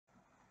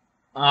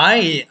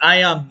I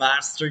am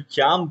Master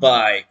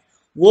Kambai.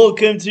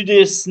 Welcome to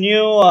this new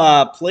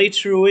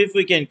playthrough, if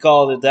we can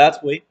call it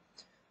that way.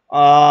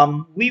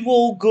 We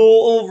will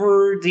go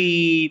over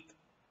the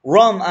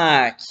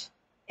Romac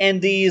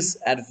and this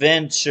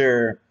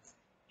adventure,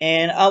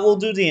 and I will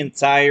do the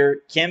entire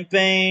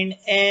campaign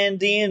and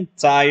the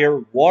entire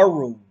war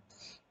room.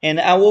 And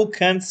I will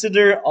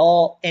consider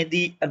all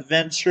the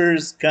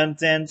adventures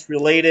content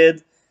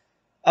related.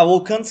 I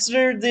will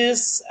consider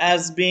this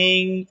as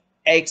being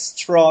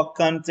extra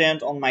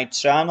content on my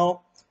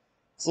channel.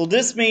 So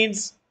this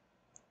means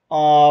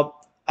uh,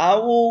 I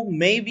will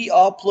maybe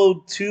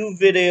upload 2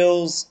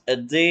 videos a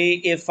day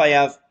if I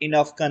have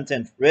enough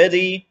content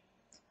ready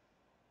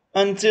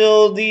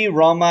until the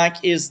ROMAC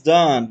is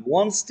done.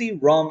 Once the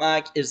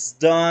ROMAC is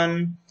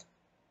done,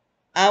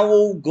 I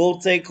will go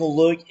take a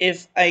look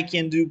if I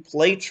can do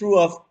playthrough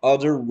of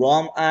other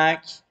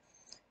ROMAC,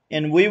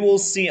 and we will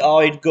see how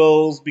it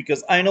goes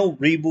because I know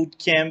Reboot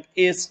Camp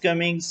is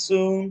coming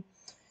soon.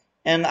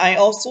 And I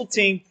also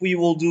think we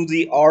will do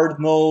the hard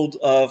mode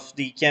of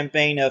the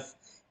campaign of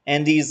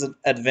Andy's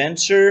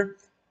adventure,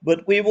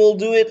 but we will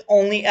do it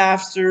only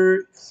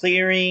after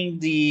clearing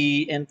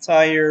the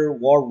entire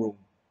war room.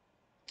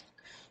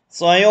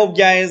 So I hope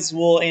guys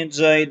will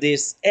enjoy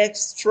this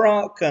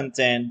extra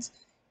content,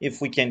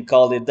 if we can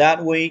call it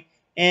that way,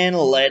 and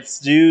let's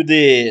do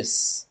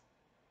this.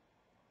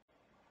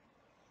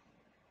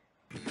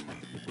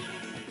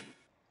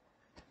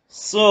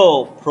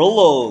 So,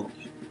 prologue.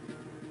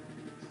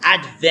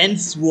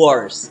 Advance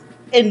Wars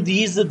and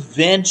this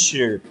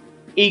adventure,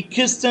 a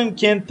custom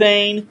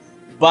campaign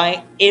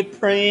by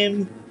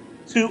Ephraim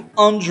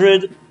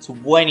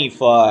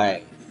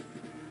 225.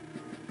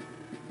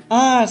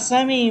 Ah,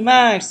 Sammy,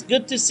 Max,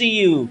 good to see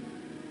you.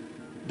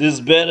 This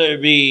better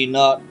be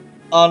not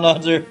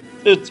another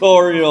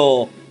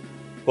tutorial.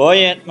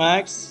 Quiet,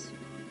 Max.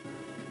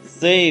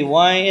 Say,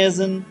 why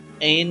isn't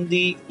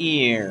Andy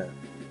here?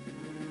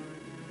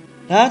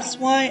 That's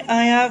why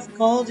I have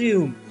called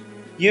you.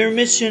 Your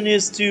mission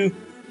is to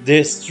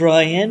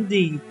destroy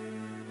Andy.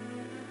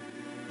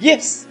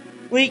 Yes,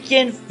 we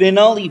can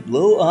finally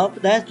blow up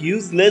that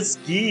useless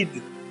kid.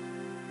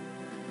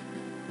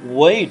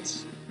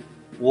 Wait,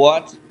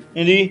 what?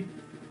 Andy?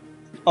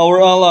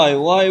 Our ally,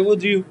 why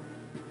would you?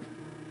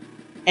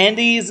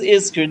 Andy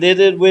is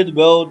credited with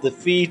both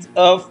defeat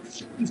of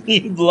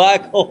the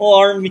Black Hole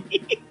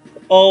Army.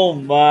 Oh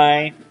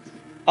my.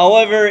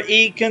 However,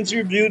 he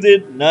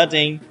contributed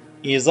nothing.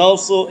 He is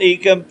also a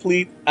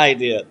complete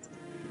idiot.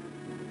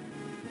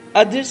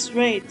 At this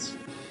rate,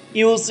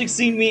 you will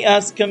succeed me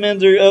as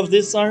commander of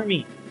this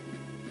army.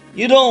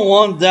 You don't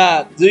want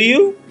that, do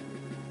you?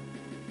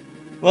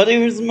 But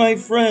here's my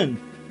friend.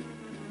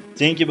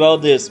 Think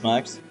about this,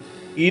 Max.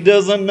 He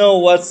doesn't know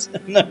what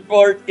an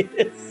effort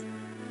is.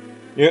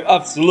 You're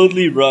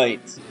absolutely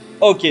right.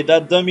 Okay,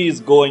 that dummy is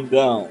going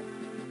down.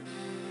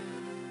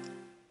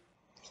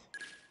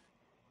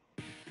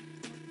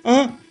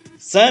 Huh?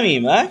 Sammy,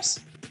 Max?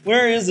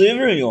 Where is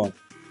everyone?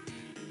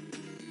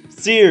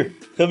 Sir,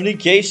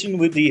 communication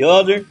with the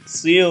other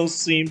SEALs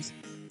seems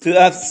to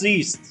have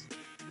ceased.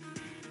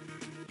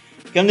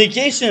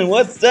 Communication?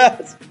 What's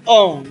that?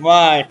 Oh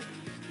my.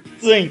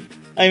 They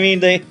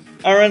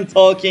aren't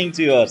talking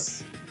to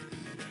us.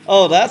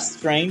 Oh, that's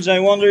strange. I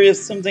wonder if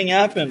something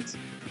happened.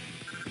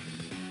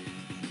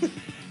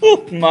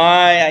 Oh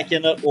my, I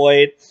cannot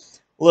wait.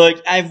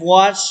 Look, I've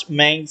watched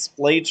Mang's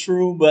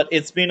playthrough, but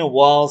it's been a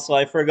while, so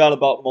I forgot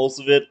about most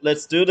of it.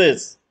 Let's do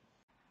this.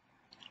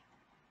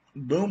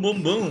 Boom,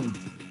 boom, boom.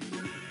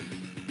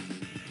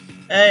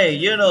 Hey,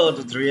 you know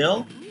the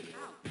drill.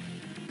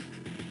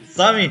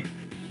 Sammy,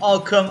 how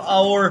come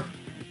our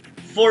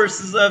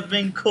forces have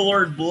been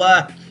colored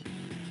black?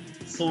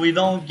 So we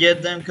don't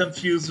get them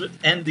confused with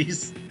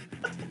Andy's.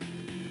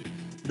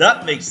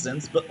 That makes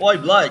sense, but why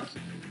black?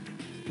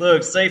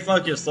 Look, stay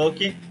focused,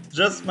 okay?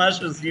 Just smash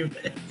his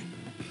unit.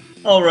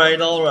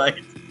 Alright.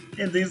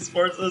 And these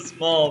forces are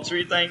small,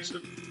 3 tanks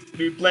should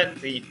be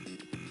plenty.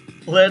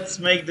 Let's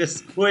make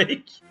this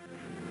quick.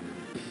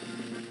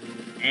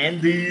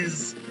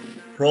 Andy's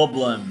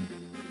problem.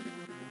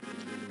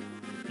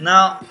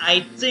 Now,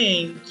 I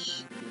think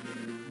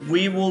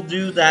we will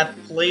do that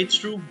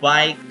playthrough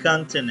by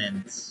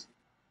continent.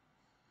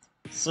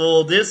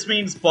 So this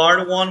means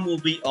part 1 will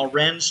be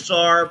Orange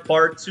Star,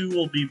 part 2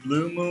 will be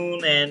Blue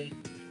Moon, and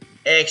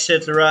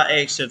etc.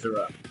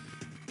 etc.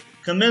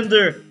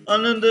 Commander,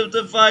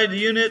 unidentified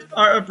unit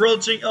are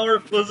approaching our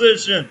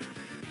position.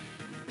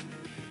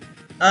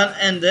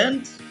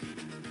 Unendent?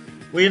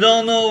 We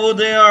don't know who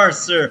they are,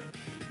 sir.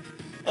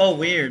 Oh,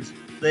 weird.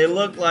 They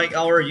look like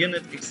our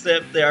unit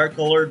except they are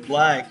colored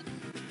black.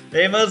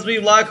 They must be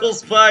Black Hole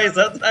spies.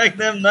 Attack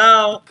them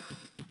now.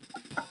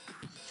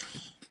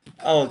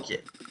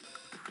 Okay.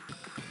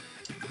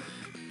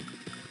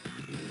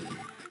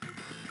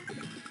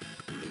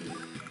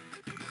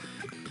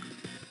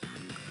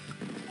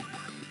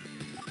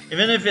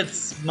 Even if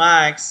it's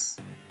Max,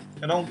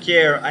 I don't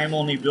care. I'm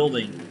only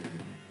building.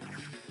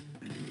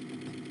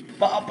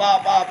 Pow, pow,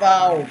 pow,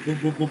 pow. Boom,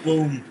 boom, boom,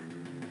 boom.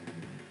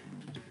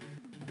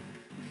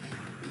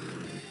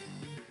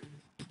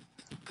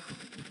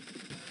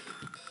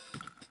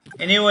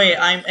 Anyway,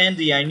 I'm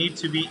Andy. I need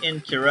to be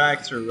in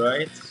character,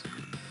 right?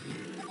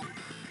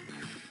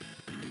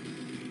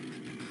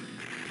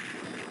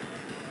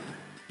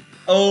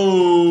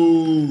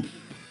 Oh!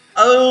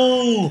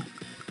 Oh!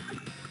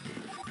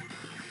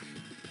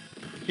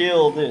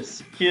 Kill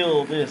this.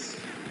 Kill this.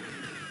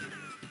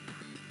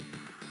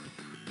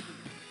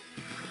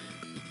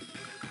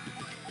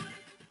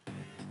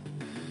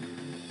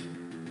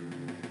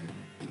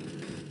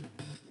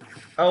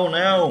 Oh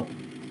no!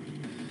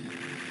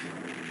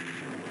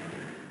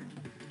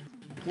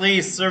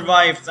 Please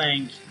survive,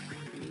 tank.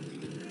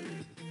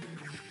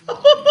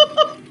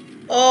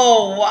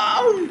 Oh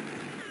wow!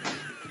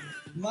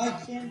 My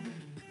candy.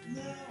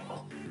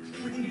 No!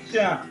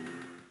 Felicia!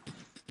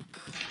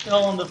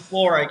 Fell on the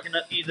floor. I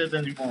cannot eat it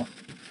anymore.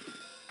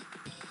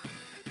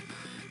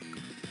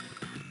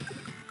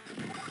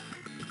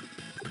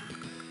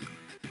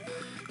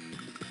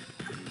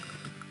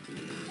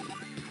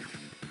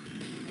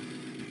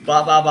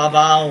 Ba ba ba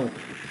bow.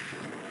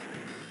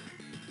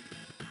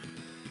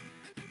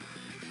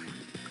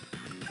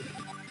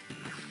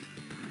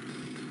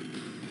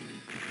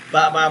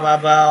 Ba ba ba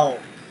bow.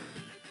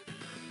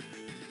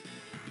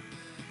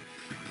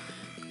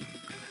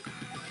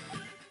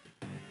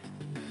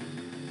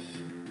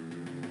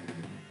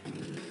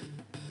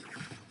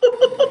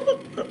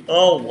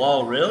 Oh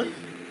wow, really?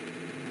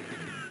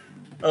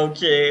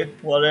 Okay,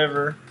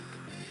 whatever.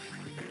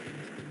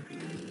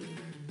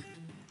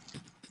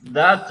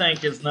 That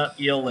tank is not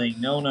healing.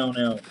 No, no,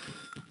 no.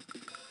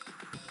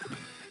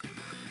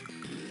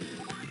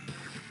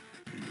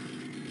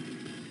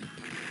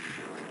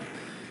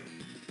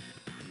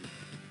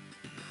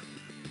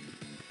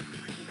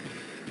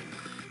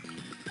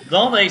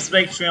 Don't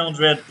expect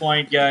 300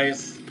 point,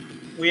 guys.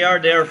 We are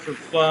there for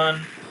fun,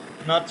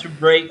 not to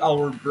break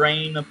our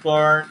brain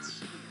apart.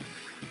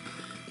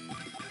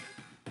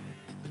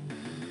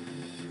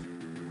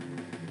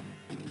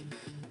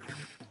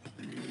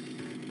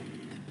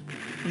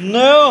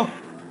 No!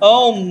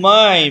 Oh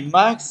my,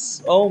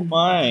 Max, oh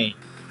my.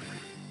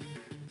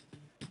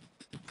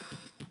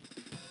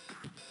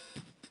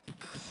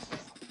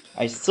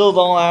 I still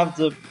don't have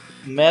the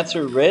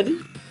matter ready?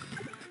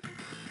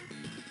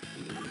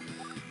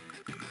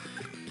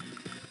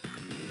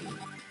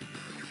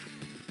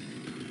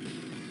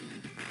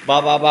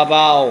 Ba ba ba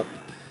bow.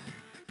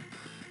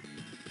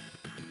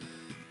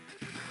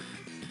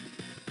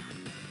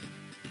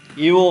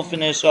 You will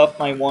finish off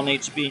my 1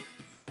 HP.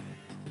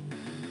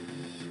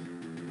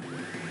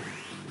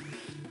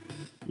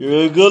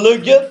 You're gonna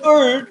get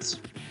hurt!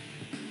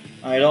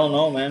 I don't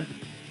know, man.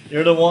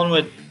 You're the one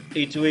with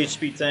a 2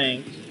 HP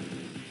tank.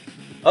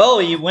 Oh,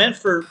 he went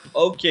for...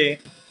 Okay.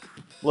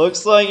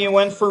 Looks like he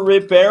went for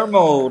repair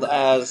mode,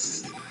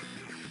 as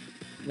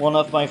one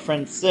of my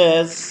friends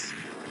says.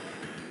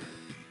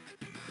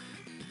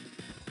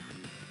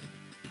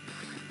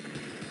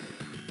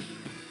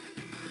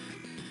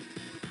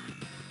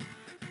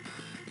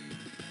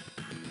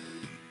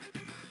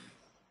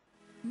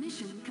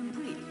 Mission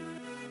complete.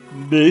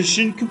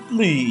 Mission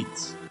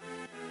complete.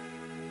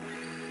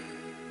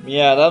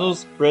 Yeah, that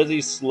was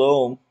pretty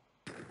slow.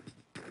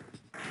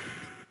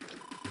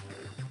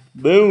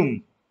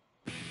 Boom.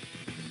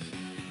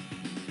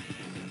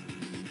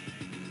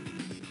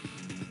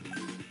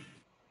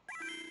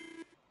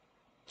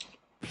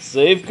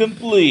 Save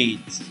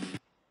complete.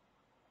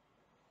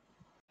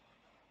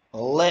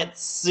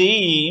 Let's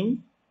see.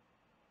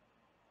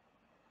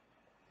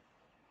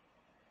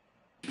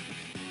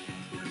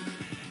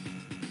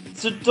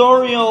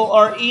 Tutorial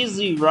are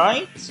easy,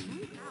 right?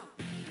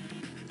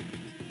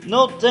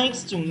 No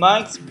thanks to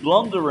Max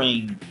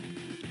blundering.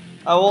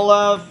 I will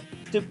have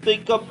to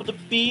pick up the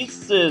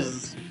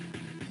pieces.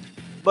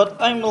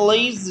 But I'm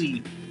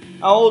lazy.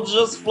 I will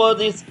just flood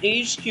his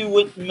HQ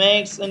with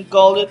mechs and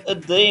call it a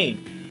day.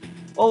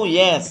 Oh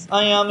yes,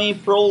 I am a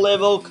pro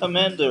level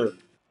commander.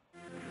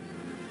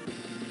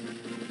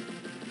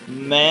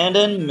 Man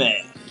and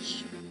mech.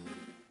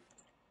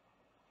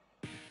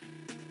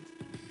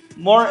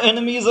 More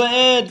enemies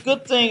ahead.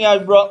 Good thing I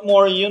brought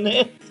more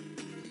units.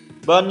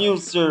 Bad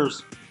news,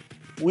 sirs.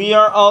 We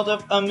are out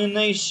of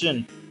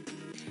ammunition.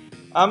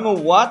 I'm a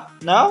what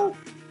now?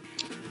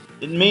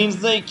 It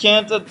means they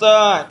can't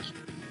attack.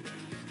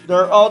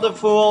 They're out of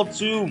fuel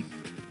too.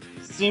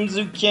 Seems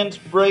you can't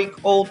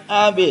break old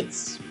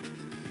habits.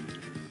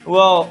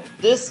 Well,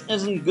 this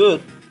isn't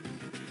good.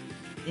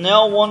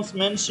 Nell once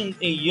mentioned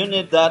a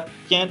unit that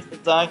can't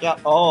attack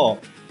at all.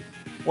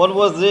 What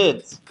was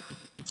it?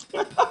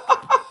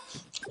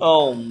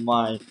 Oh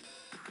my.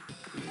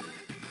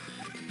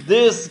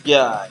 This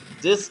guy.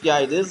 This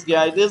guy, this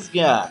guy, this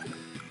guy.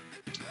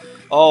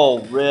 Oh,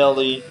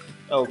 really?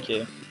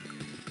 Okay.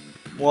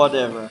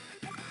 Whatever.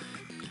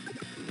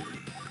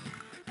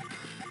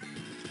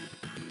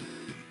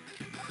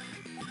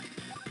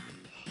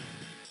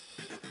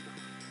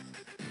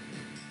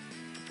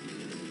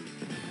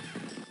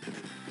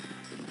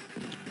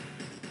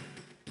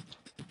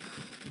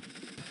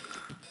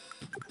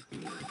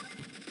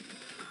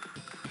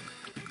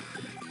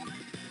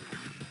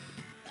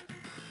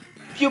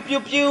 Pew pew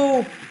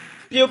pew!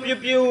 Pew pew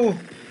pew!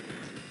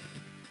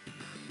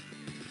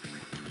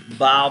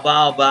 Bow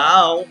bow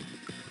bow!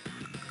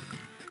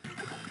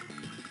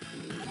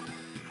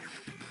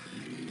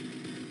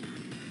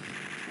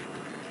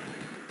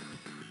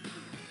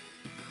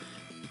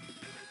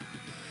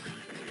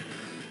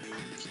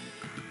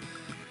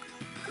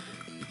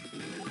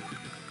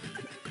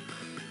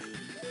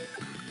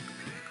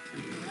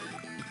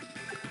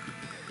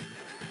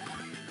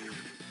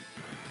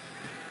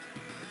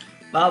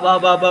 Bow bow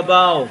bow bow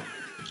bow!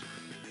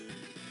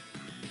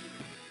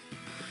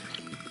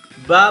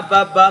 Bow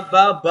bow bow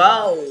bow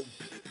bow!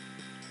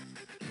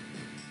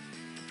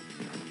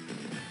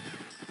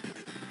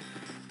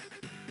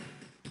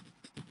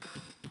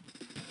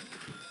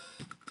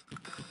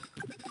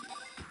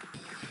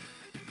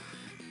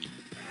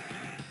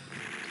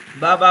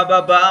 Bow bow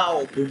bow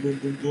bow! Boom boom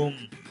boom boom!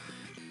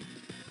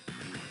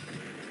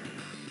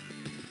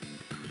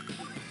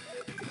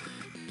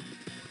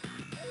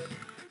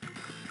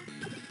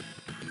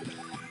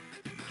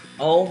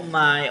 Oh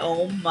my,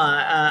 oh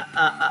my,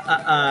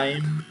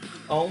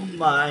 oh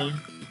my.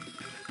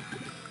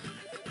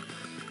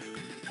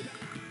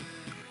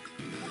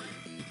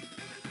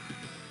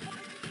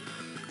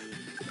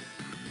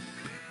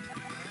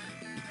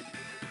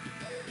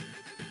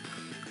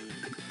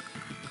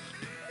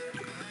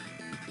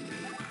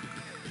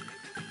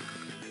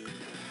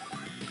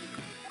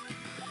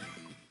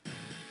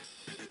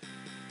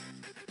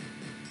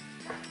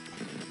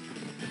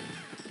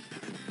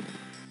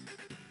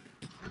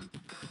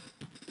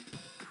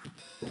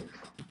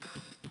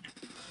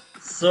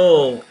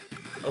 So,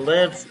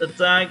 let's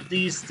attack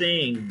these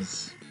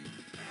things.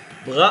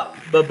 Bra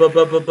ba ba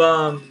ba ba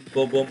bum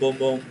boom boom boom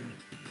boom.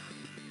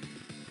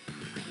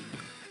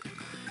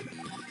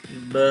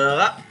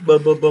 Bra ba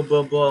ba ba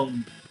ba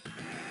bum.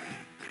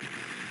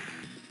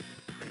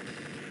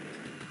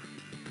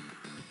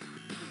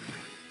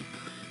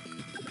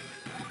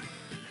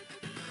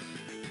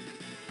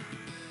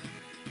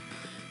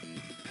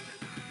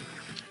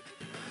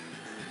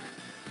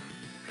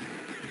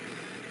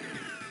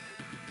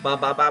 Ba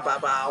ba ba ba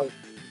bow.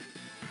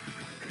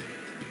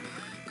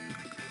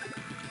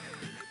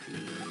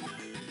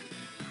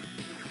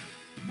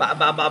 Ba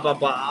ba ba ba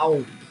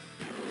bow.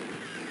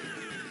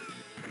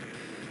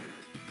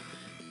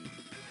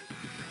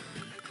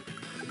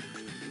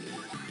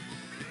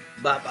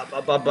 Ba ba ba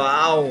ba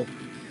bow.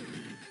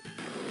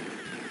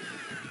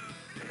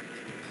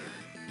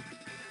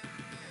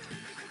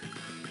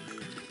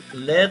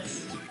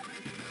 Let's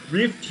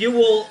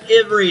refuel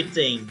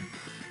everything.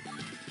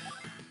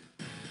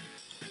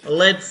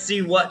 Let's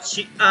see what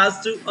she has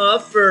to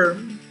offer.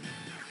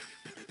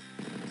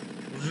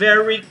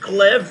 Very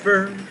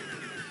clever.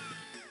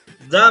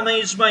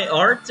 Damage my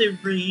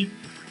artery.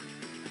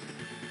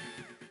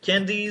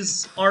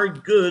 Candies are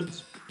good,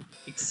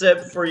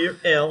 except for your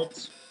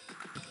health.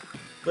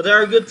 But they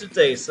are good to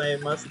taste, I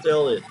must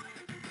tell it.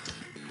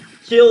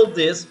 Kill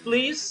this,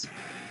 please.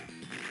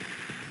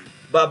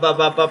 Ba ba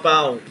ba ba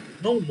bow.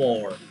 No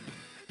more.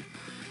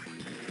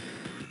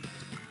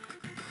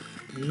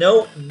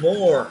 No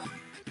more.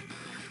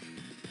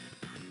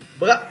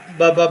 Ba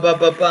ba ba ba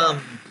ba bum.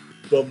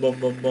 Bum bum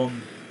bum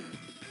bum.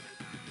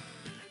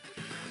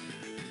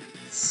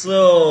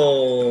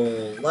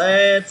 So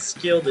let's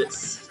kill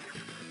this.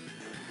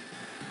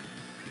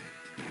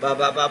 Ba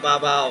ba ba ba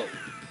bow.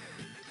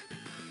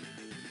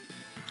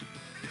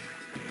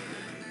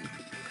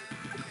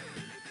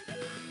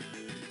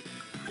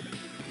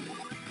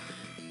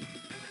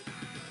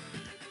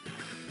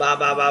 Ba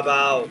ba ba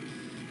bow.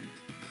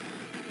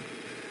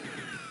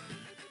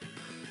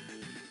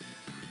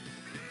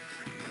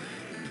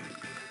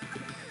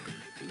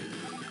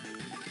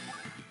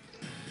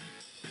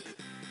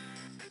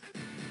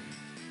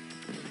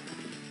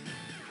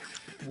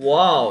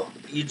 Wow,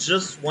 he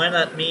just went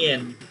at me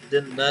and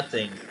did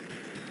nothing.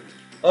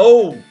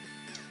 Oh,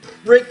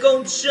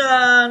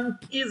 Raycon-chan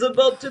is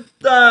about to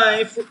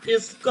die for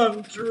his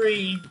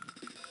country.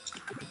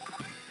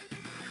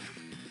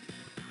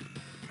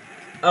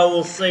 I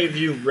will save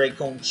you,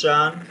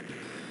 Raycon-chan.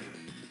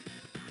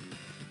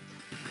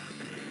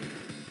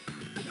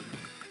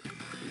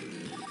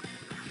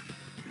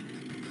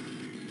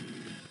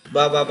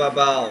 Ba ba ba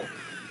bow.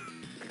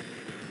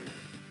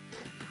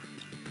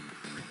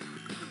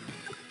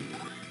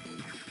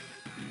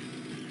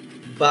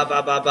 Ba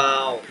ba ba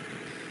bow.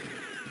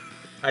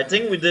 I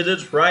think we did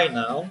it right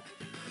now.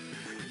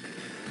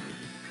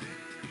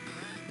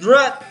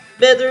 Drat,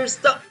 better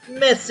stop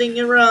messing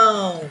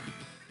around.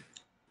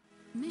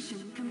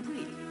 Mission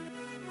complete.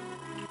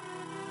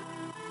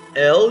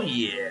 Hell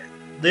yeah,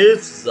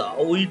 this is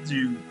all we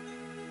do.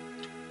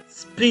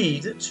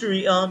 Speed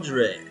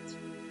 300.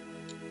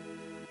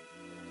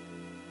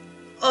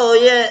 Oh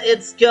yeah,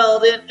 it's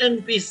called an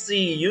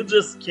NPC. You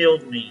just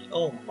killed me.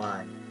 Oh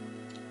my.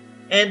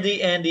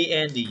 Andy, Andy,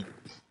 Andy.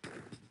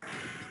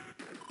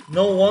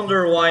 No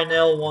wonder why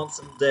Nell wants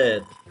him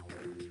dead.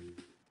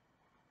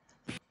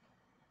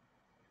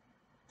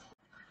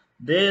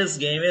 This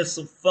game is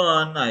so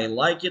fun. I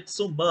like it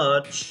so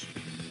much.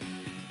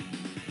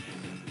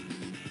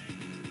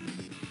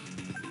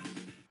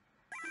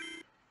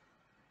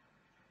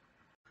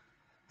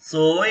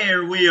 So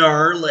here we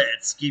are,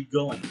 let's keep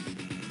going.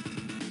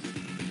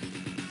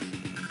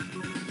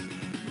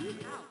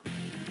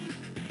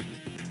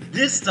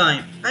 This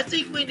time, I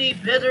think we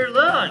need better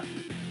luck.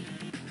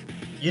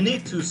 You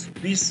need to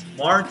be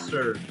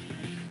smarter.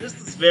 This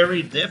is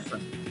very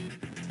different.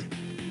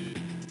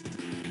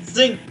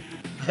 Think,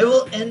 I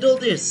will handle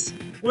this.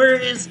 Where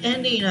is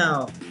Andy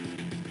now?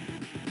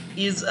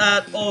 He's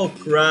at, oh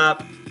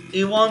crap.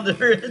 He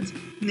wandered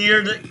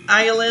near the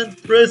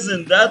island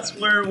prison. That's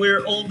where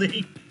we're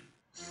holding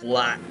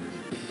flat.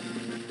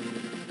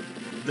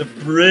 The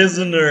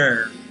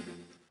prisoner.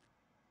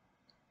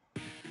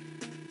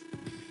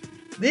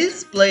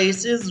 This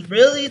place is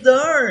really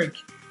dark.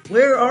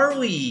 Where are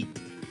we?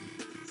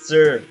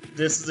 Sir,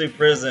 this is a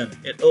prison.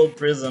 An old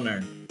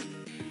prisoner.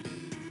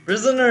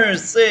 Prisoner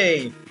is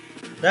safe.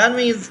 That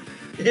means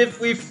if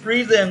we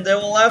free them, they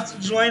will have to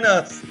join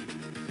us.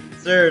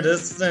 Sir,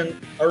 this is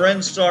an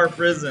Orange Star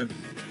prison.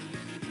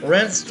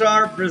 Orange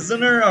Star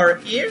prisoner are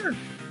here?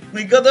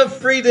 We gotta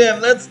free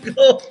them. Let's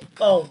go.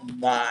 Oh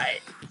my.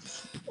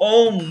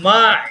 Oh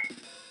my.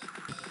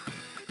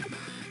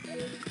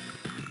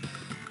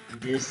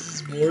 This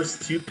is more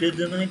stupid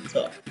than I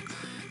thought.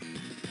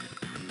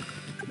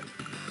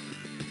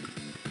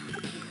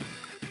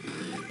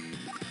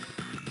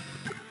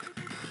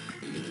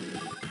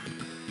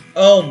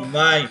 Oh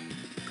my.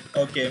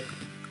 Okay.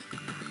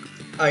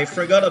 I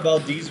forgot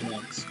about these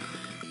ones.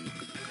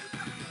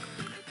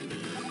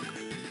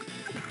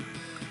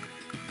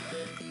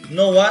 You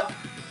know what?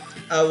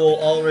 I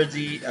will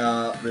already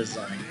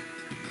resign.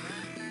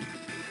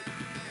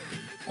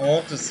 I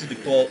want to see the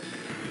quote.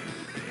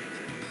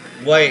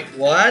 Wait,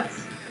 what?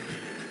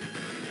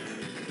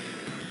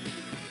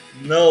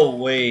 No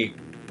way.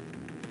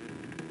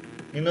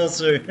 You know,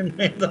 sir, in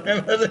my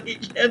time as a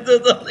can't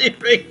totally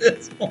break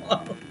this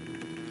one.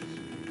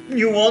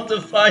 You want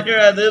to fire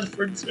at it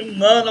for 2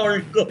 months or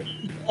go?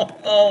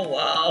 Oh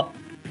wow.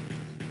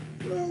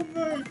 Oh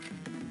my.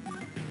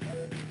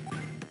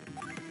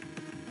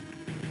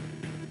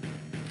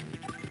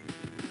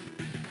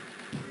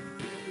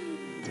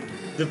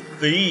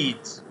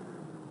 Defeat.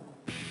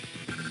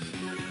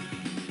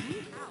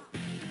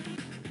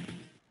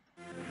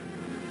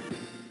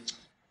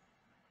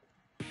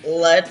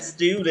 Let's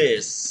do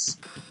this.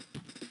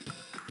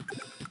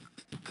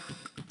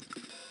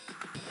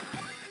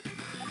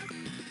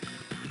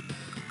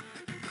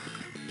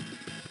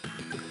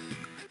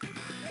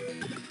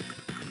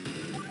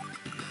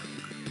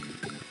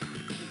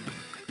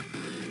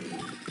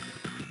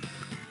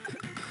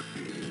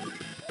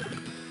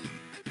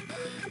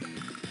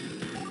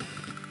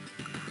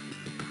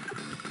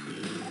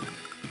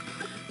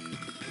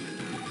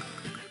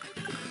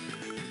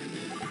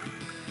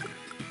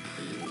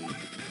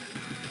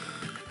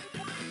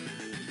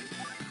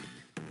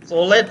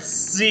 So let's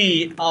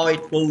see how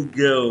it will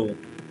go.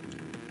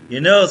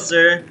 You know,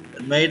 sir,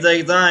 it may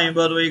take time,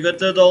 but we got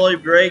to totally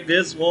break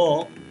this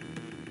wall.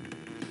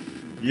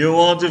 You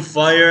want to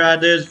fire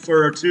at it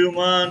for 2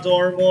 months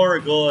or more?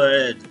 Go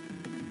ahead.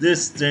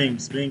 This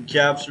thing's been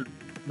captured.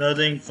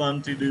 Nothing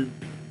fun to do.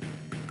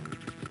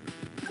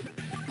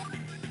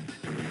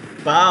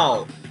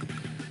 Pow!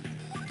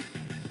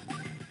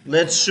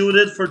 Let's shoot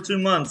it for 2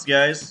 months,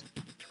 guys.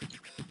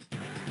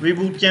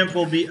 Reboot camp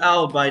will be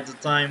out by the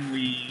time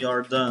we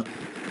are done.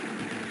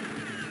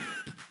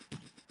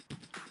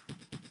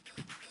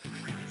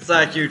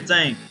 Sack your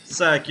tank.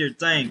 Sack your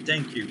tank.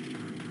 Thank you.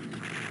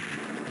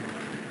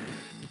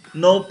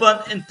 No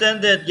pun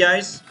intended,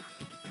 guys.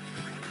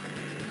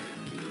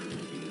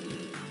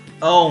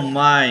 Oh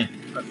my.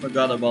 I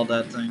forgot about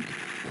that thing.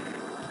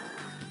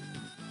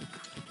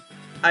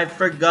 I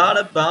forgot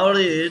about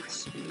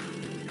it.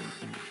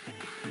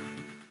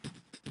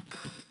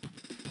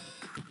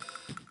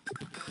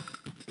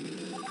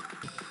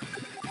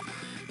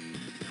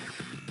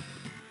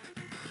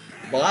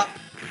 Blah.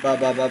 Ba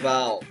ba ba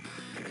ba.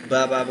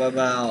 Ba ba ba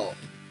ba.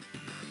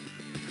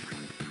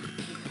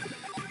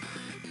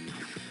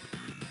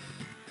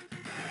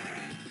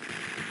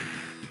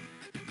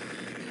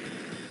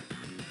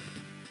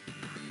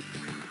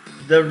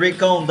 The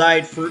Recon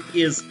died for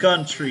his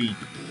country.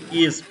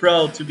 He is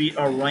proud to be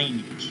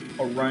orange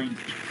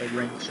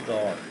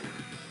star.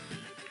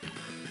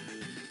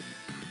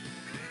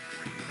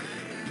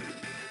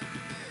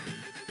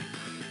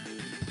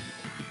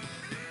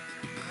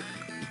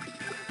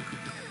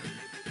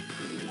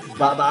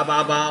 Ba ba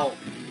ba ba.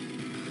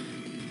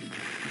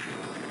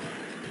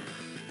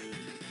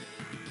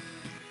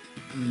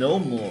 No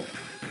more.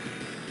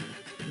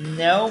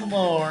 No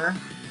more.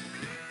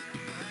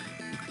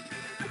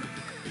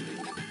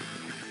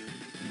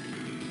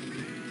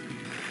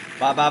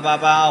 Ba ba ba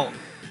ba.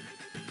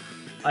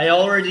 I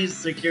already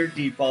secured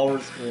the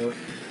power score.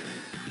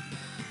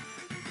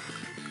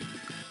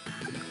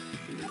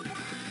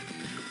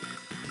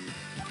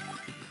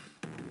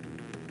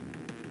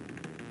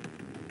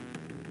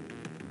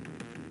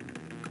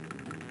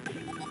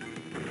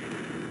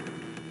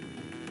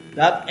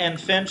 That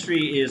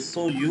infantry is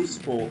so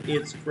useful,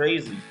 it's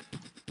crazy.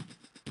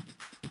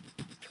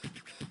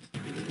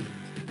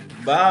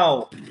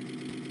 Bow.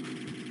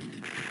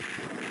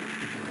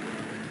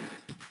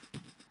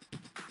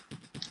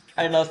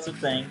 I lost a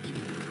tank.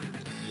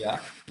 Yeah.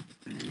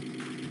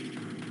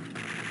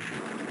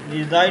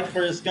 He died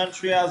for his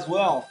country as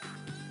well.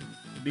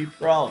 Be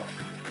proud.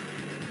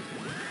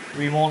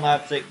 We won't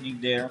have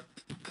technique there.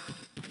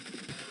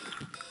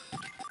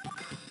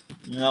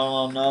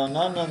 No, no,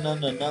 no, no, no,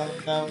 no, no,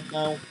 no,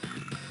 no.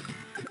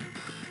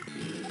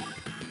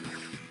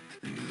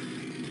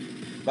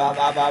 Bow,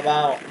 bow, bow,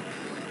 bow.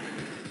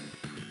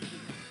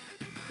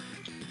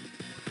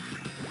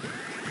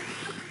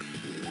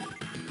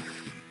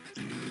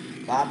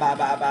 Bow, bow,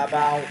 bow, bow,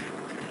 bow.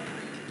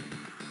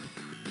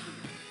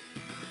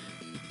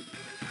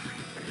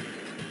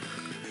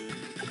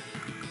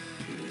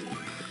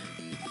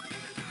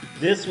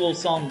 This will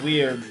sound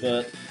weird,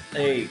 but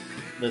hey,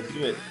 let's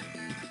do it.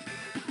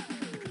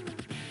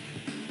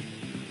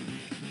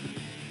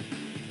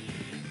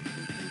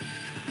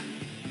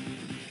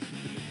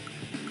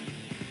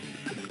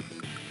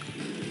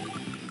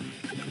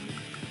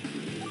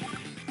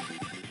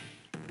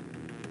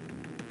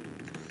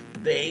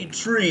 Day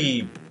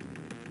 3.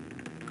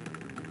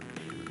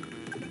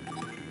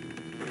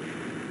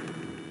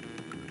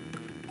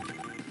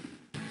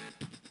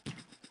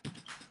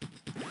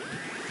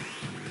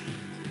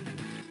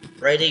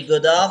 Pretty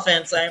good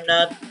offense, I'm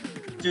not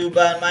too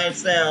bad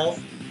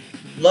myself.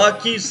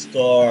 Lucky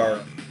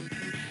Star.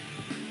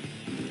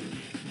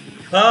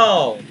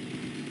 Pow!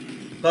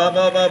 Pow,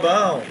 pow, pow,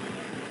 pow.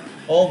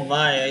 Oh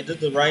my, I did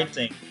the right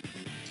thing.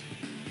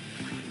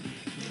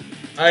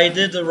 I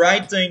did the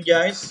right thing,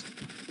 guys.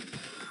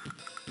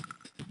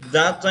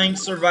 That tank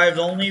survived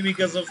only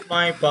because of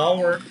my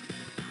power.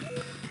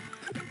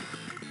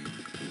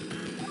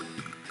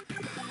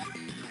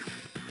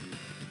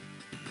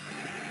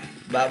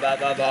 Ba ba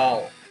ba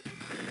bow.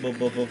 Boom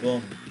boom boom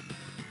boom.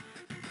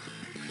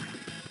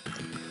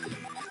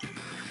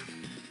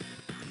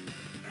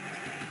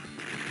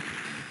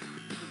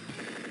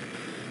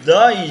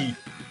 Die!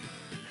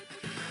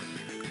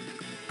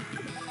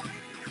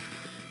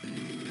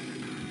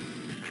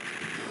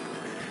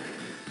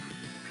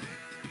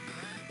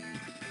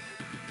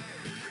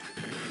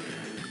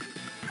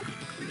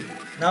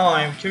 Now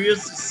I'm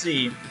curious to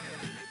see.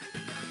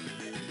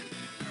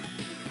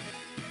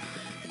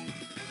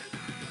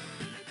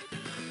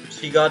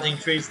 She got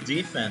increased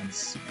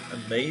defense.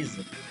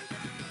 Amazing.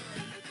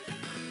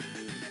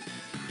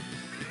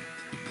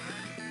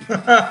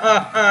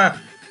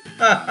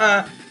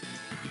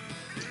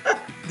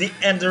 The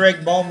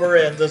indirect bomber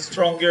and the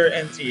stronger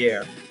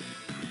anti-air.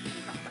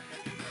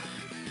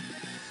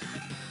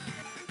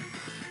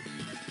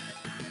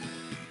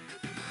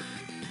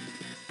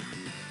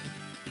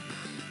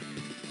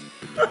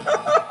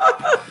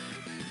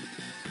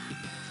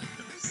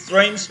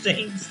 Strange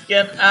things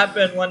can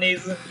happen when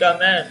he's in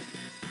command.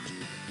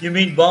 You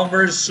mean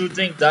bombers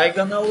shooting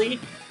diagonally?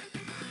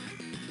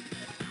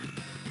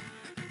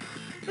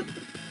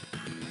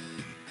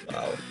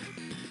 Wow.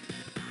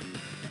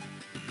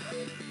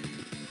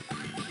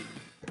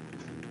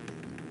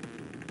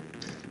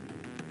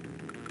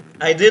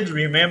 I did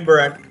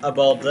remember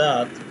about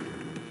that.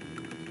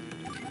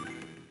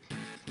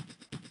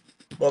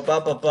 Bum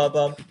bum bum bum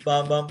bum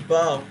bum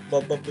bum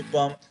bum bum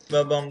bum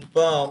bum bum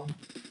bum.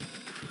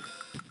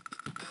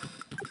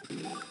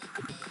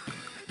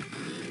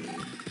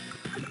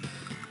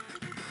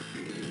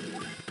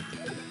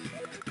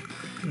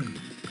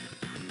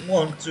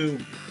 One, two.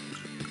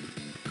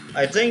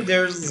 I think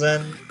there's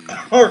an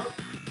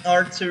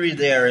artery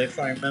there, if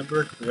I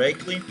remember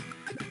correctly.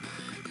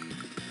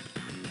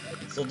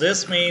 So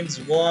this means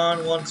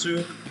 1, 1,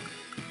 2.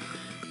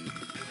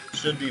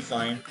 Should be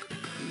fine.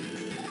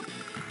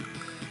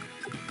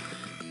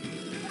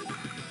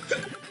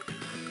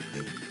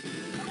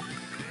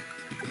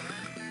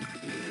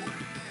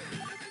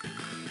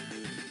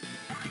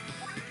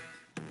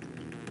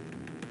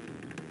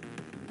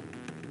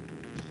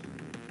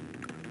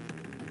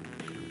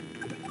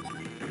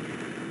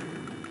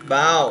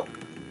 Bow.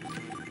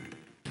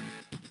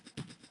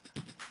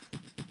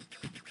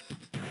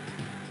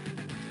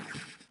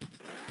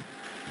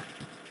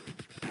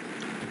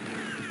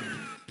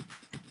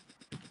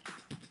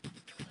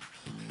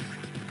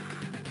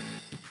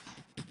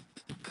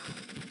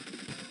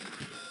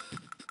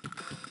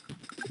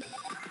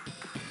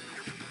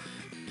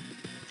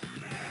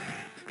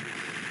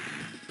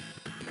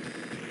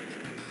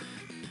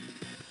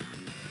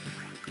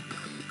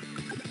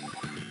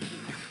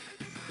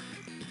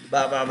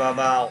 Bow, bow, bow,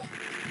 bow.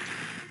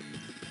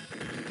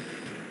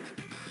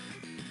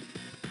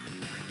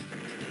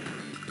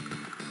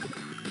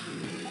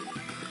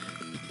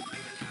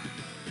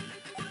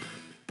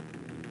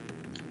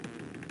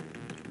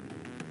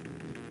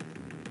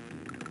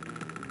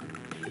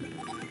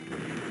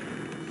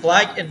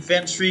 Flag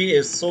infantry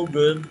is so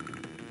good.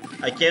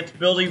 I can't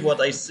believe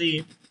what I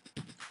see.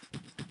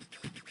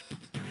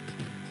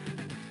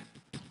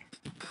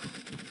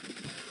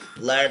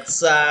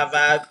 Let's have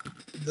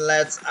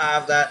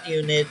that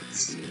unit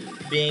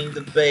being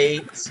the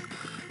bait.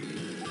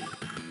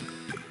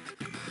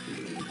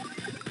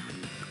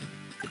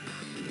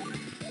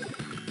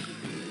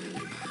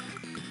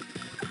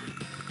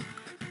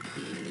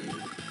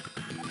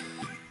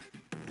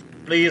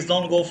 Please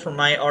don't go for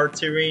my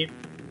artillery.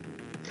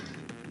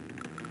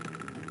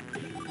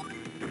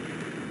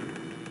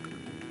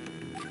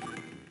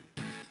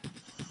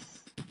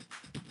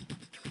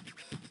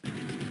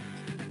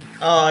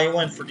 Oh, I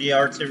went for the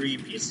artillery,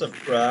 piece of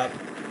crap.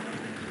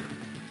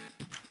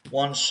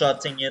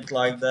 One-shotting it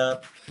like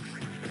that.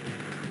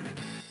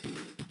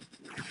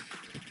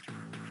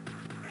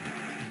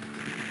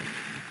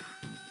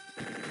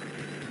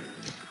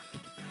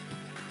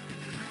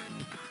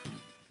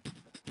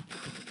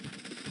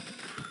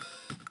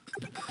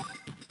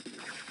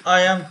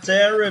 I am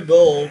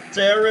terrible,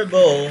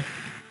 terrible.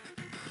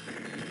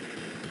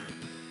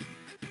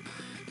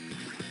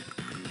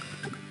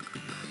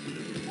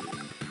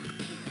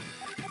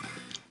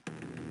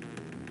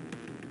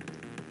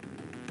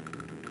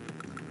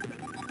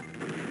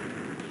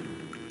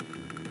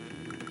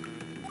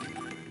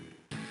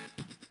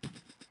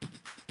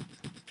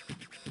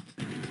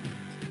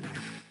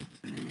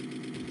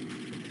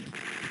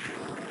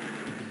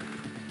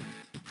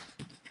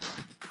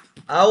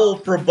 I will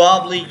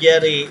probably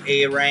get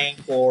a rank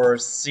or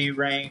C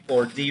rank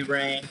or D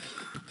rank.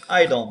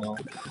 I don't know.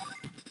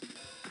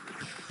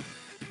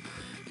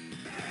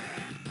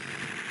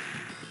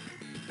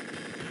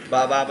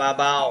 Bow bow bow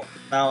bow.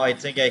 Now I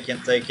think I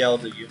can take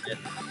out the unit.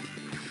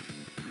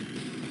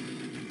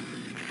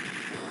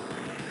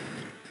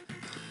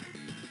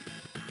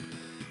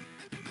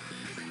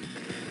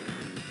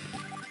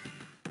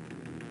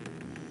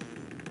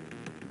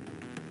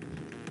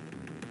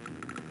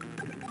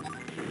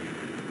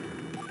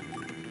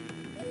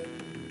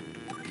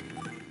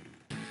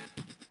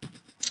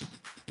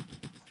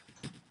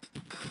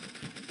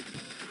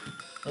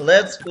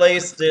 Let's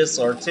place this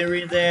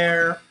artillery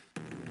there.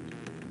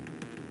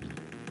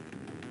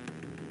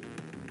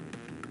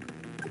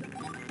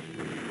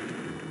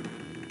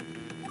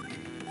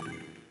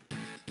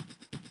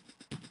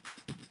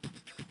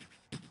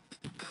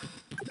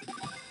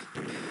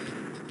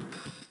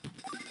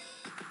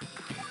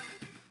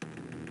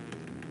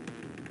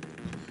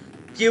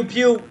 Pew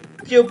pew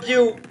pew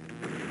pew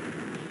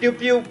pew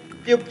pew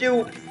pew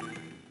pew.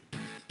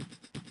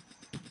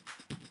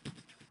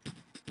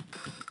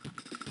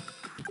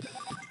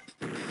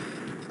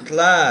 At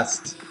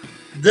last.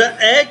 The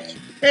egg?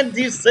 And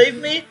you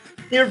saved me?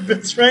 You're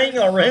betraying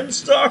Orange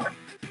Star?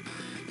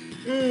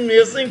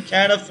 You seem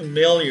kind of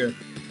familiar.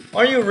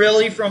 Are you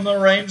really from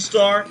Orange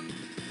Star?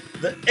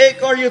 The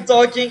egg are you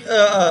talking?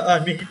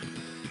 I mean...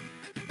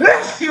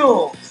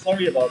 Phew!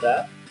 Sorry about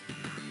that.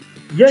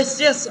 Yes,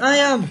 yes, I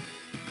am.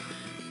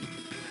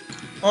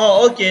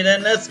 Oh, okay,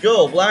 then let's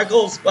go. Black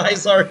hole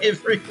spies are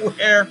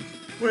everywhere.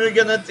 We're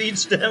gonna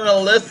teach them a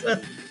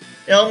lesson.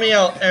 Help me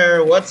out,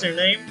 what's your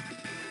name?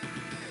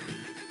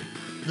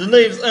 The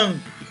name's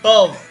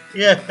Cove.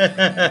 Yeah,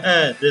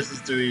 this is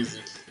too easy.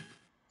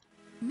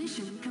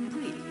 Mission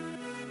complete.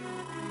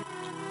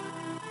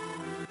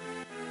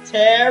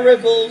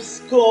 Terrible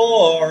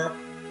score.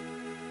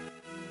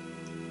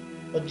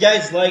 But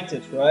guys liked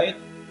it, right?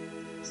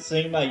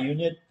 Seeing my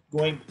unit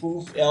going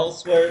poof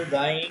elsewhere,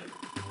 dying.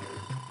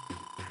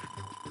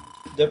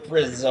 The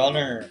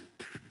prisoner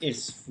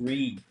is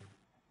free.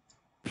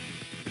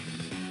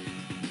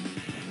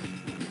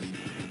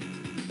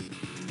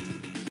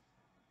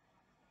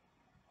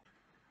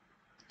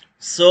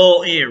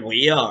 So here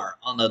we are,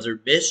 another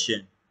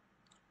mission.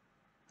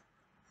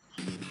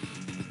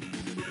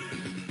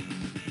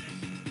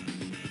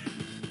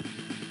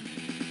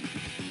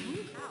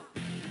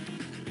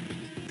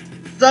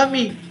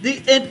 Sammy,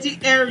 the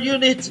anti-air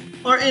units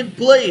are in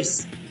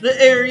place. The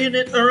air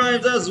unit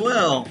arrived as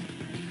well.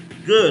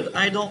 Good,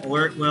 I don't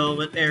work well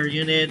with air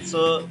units,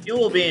 so you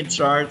will be in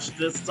charge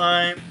this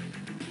time.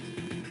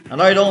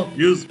 And I don't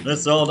use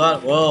missile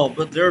that well,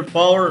 but their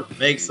power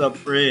makes up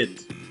for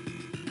it.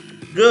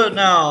 Good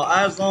now,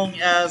 as long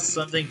as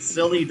something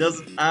silly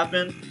doesn't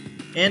happen,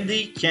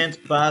 Andy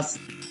can't pass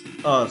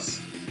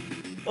us.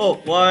 Oh,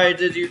 why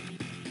did you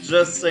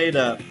just say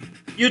that?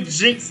 You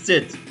jinxed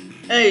it!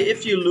 Hey,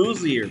 if you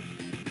lose here,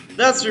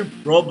 that's your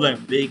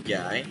problem, big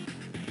guy.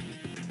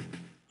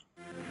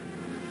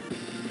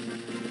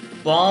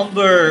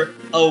 Bomber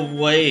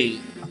away.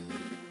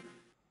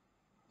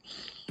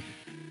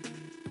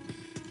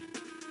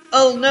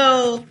 Oh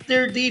no,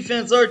 their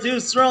defense are too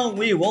strong,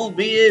 we won't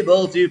be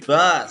able to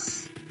pass.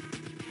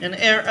 An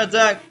air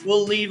attack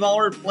will leave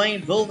our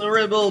plane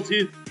vulnerable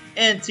to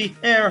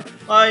anti-air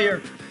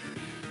fire.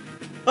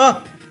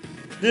 Ah,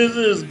 this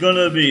is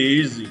gonna be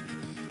easy.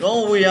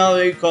 Don't we have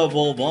a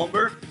couple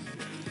bomber?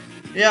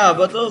 Yeah,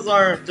 but those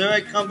are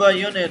direct combat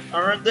units,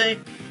 aren't they?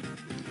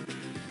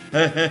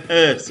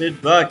 Hehehe,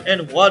 sit back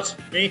and watch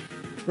me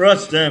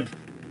crush them.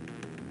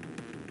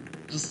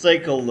 Just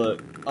take a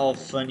look how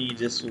funny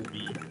this will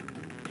be.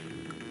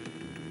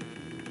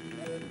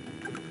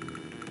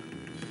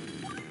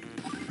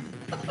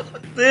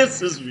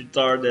 This is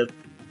retarded.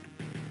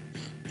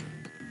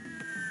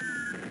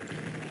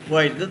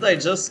 Wait, did I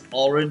just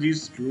already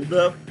screwed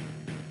up?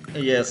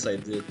 Yes, I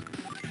did.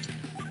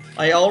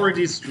 I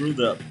already screwed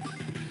up.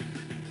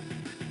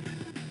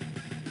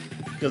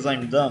 Because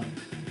I'm dumb.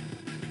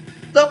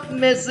 Stop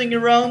messing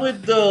around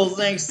with those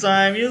next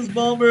time. Use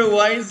bomber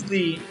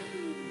wisely.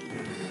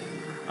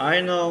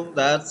 I know,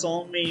 that's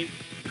on me.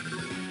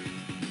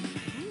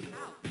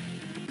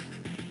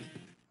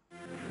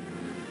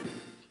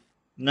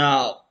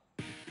 Now,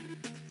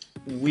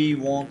 we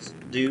won't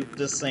do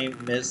the same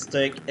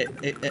mistake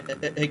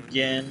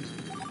again.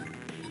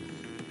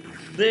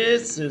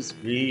 This is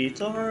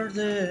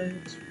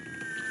retarded.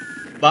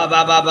 Ba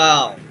ba ba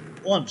ba.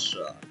 One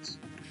shot.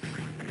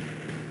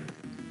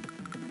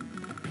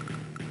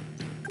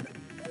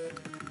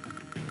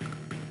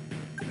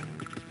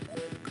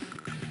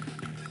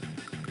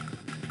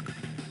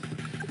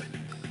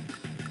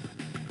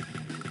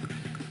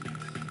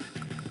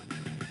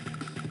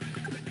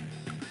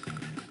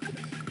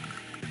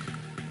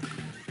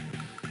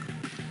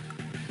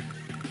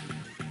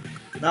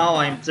 Now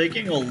I'm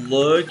taking a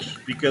look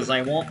because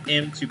I want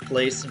him to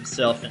place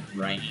himself in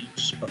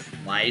range of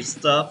my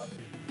stuff.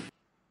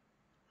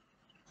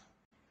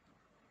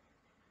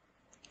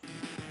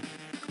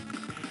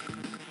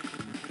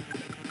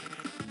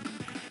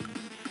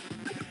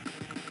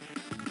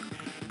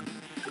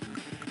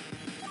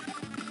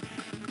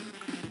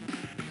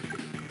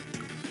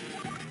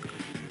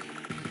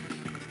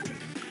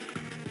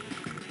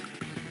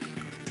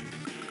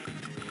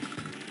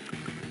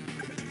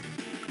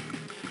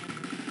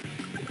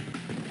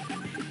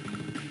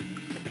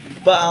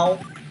 Bow,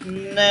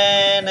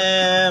 na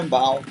na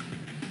bow,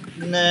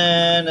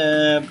 na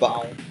na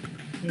bow,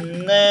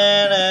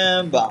 na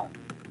na bow.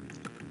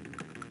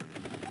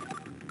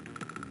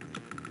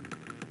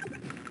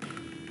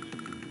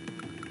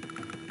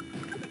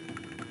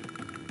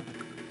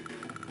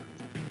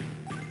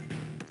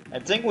 I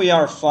think we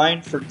are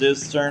fine for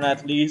this turn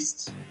at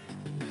least.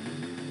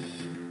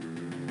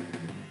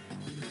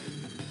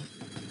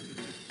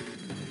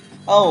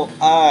 Oh,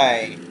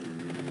 aye.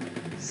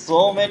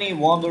 So many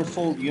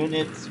wonderful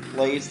units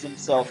place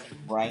themselves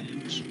in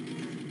range.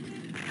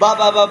 Ba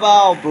ba ba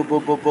ba boom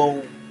boom boom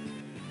boom.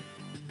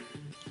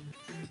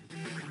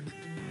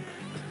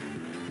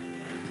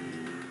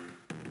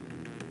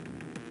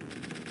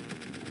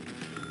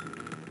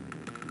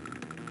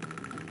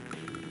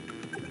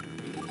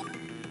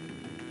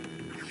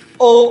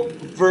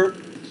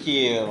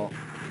 Overkill.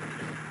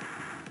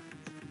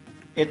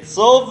 It's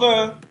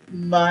over,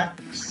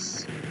 Max.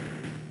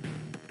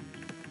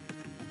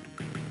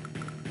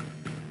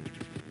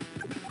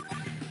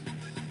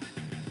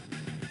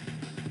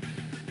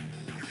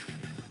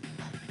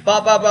 Ba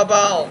ba ba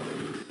ba.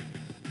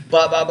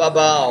 Ba ba ba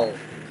ba.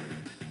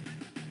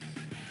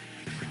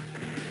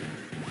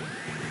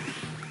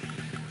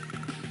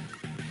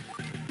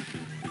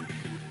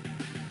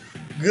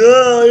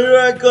 God, here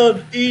I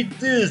can eat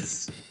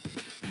this.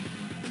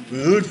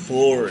 Good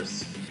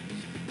force.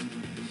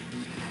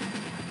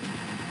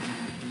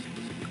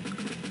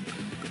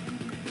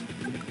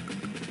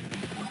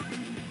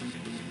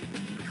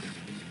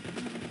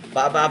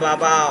 Ba ba ba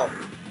ba.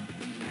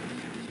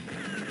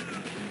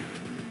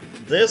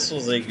 This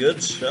was a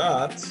good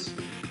shot.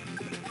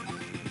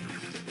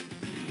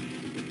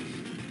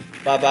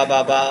 Ba ba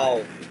ba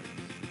ba.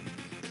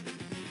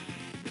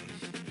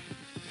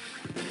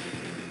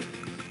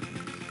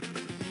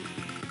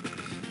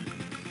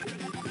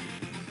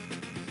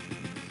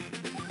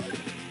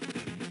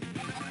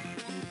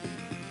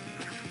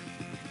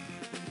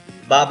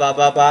 Ba ba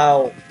ba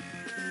ba.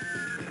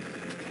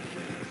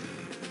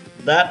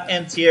 That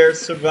NTR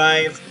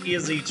survived.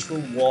 Is a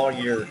true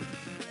warrior.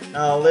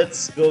 Now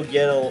let's go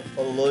get a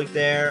look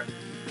there.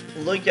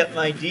 Look at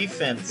my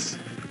defense.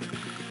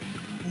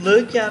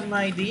 Look at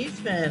my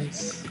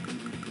defense.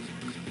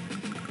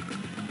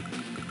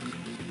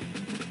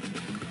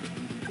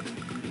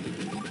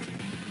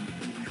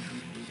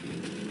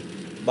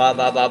 Ba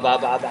ba ba ba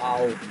ba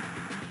ba.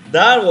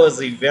 That was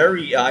a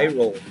very high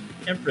roll.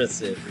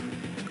 Impressive.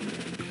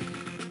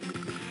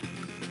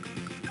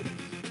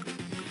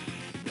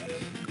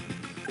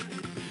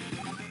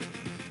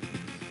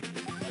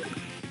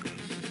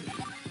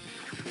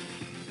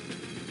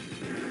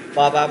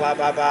 Ba ba ba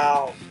ba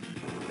ba.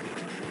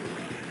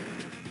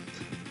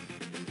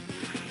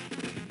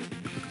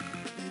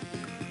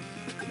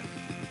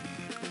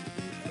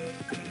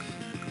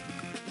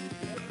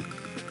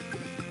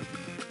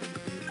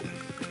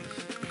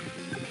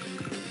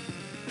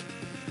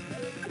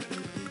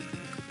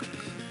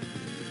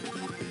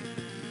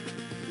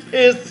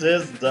 This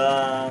is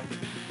done.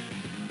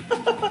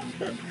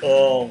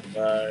 Oh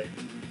my.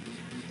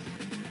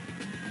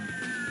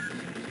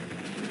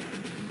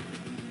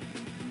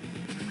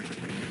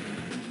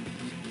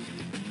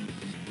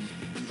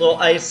 So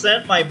I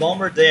sent my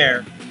bomber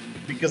there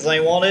because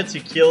I wanted to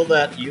kill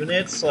that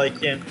unit so I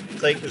can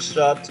take a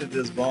shot to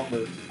this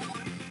bomber.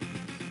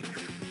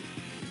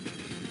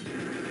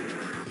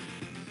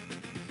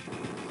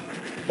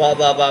 Ba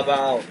ba ba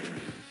ba.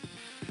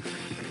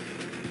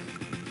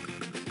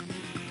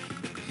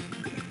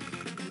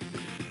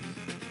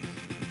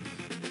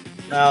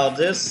 Now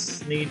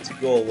this needs to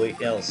go away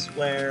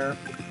elsewhere.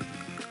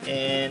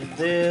 And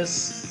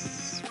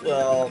this,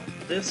 well,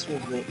 this will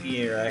go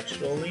here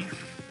actually.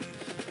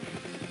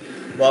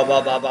 Bow,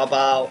 bow, bow, bow,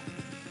 bow.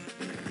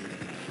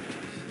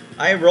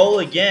 I roll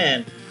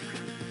again.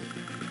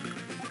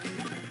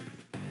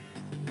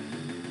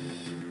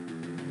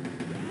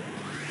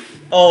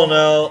 Oh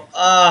no.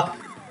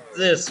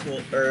 This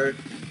will hurt.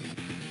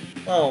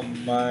 Oh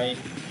my.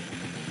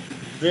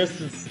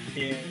 This is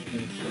in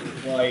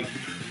like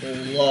a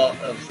lot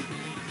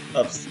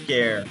of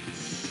scare.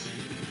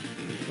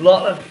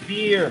 Lot of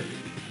fear.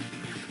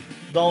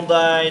 Don't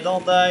die,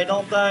 don't die,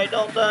 don't die,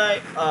 don't die.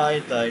 I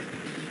died.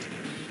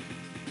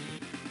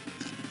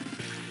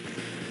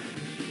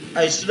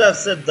 I should have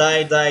said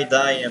die, die,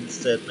 die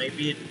instead.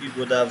 Maybe we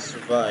would have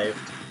survived.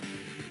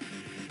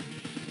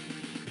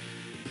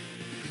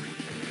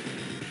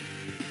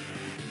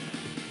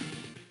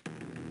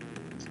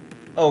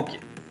 Okay.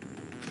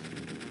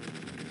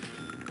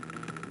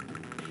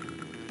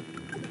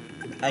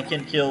 I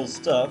can kill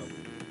stuff.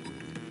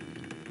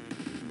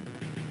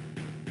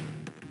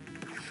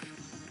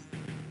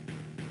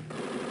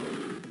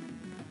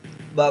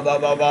 Bow, bow,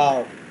 bow,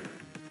 bow.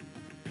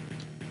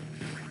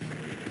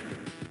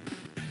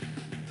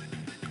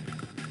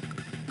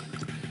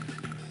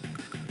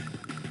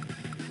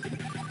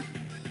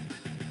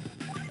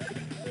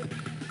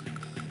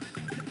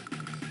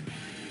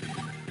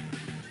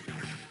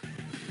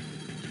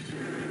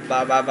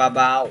 Bow, bow, bow,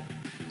 bow.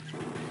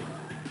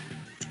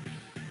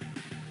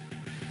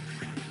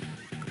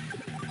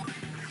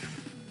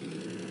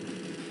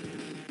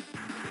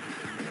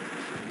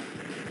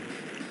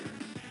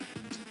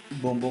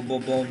 Boom, boom,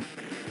 boom, boom.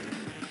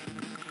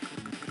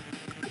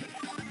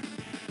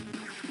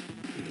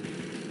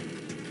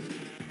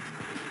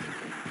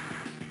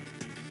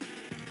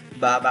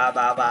 Bow, bow,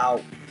 bow,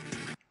 bow.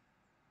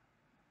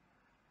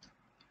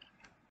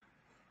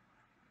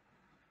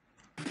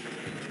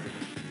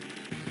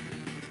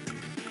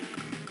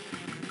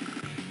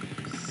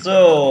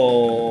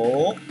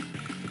 So,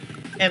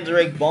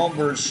 Endrick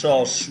Bomber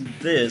shall shoot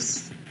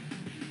this.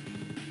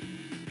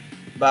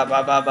 Bow,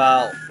 bow, bow,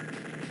 bow.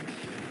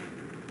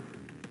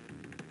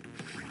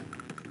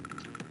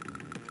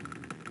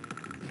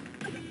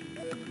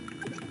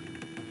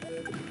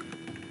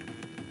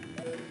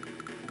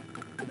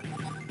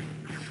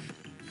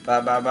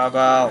 Bow, bow, bow,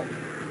 bow.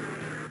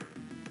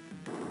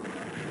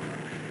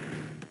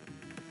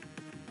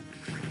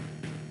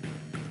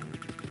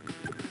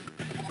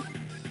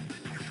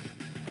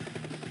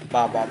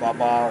 Bow, bow, bow,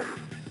 bow.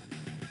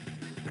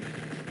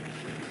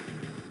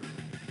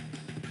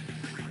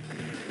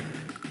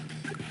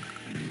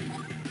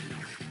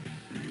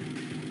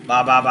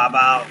 Bow, bow, bow,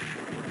 bow.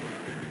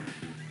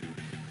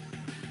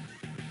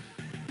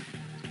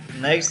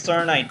 Next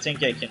turn, I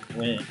think I can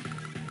win.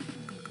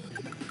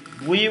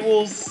 We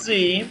will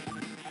see.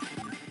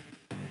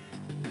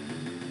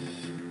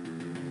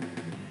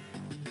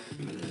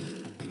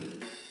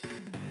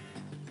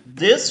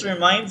 This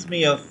reminds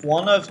me of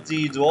one of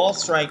the Dual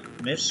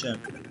Strike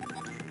mission.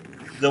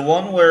 The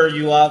one where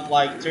you have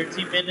like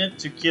 30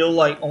 minutes to kill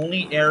like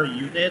only air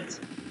unit.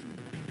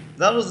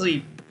 That was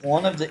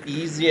one of the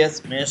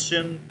easiest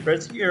mission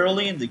pretty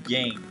early in the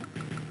game.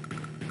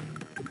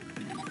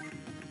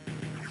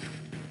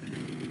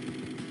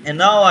 And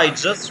now I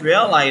just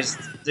realized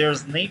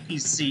there's an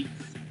APC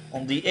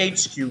on the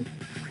HQ.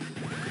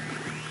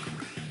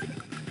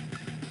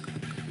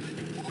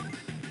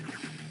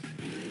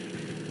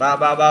 Bow,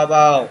 bow, bow,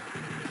 bow.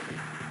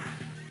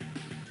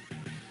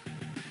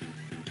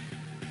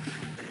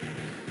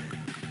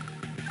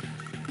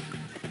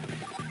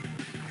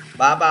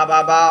 Bow, bow,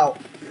 bow, bow.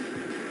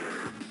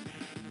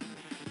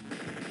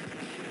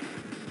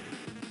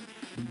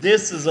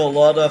 This is a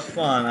lot of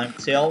fun, I'm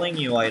telling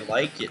you, I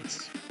like it.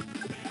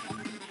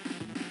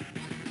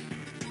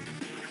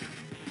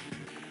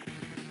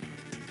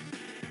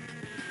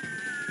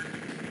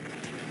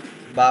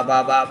 Bow,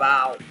 bow, bow,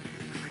 bow.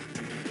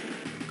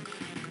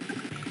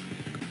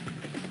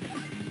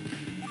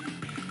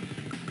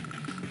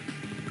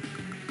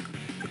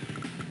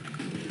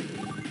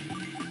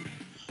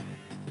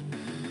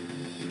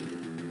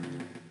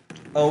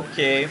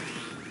 Okay.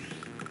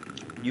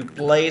 You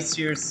place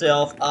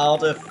yourself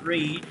out of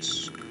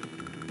reach.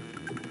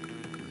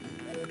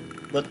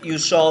 But you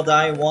shall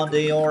die one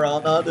day or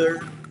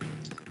another.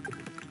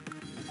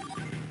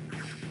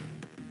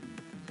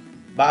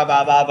 Bow,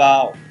 bow, bow,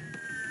 bow.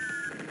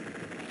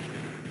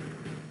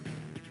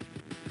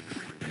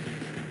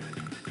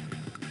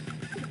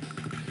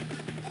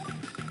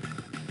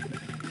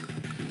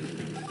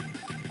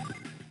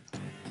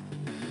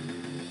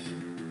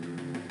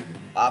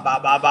 Bow, bow,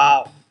 bow,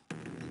 bow.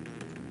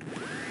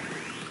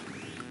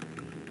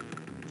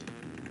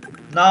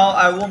 Now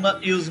I will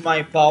not use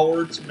my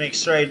power to make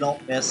sure I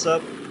don't mess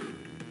up.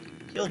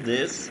 Kill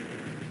this.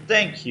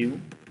 Thank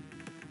you.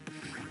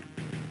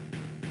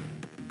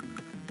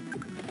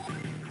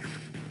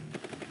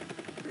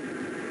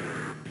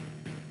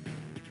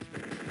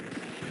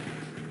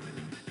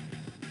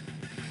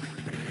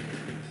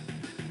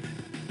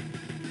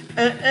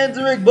 And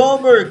Endrick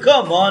Bomber,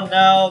 come on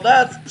now,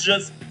 that's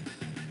just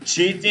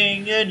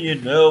cheating and you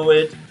know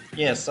it.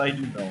 Yes, I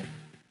do know.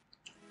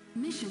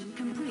 Mission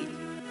complete.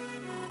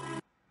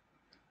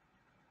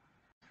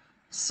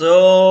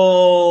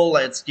 So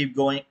let's keep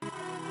going.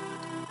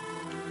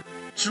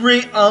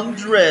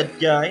 300,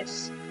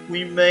 guys.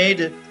 We made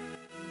it.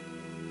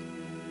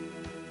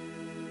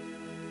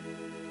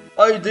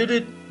 I did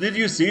it. Did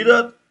you see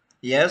that?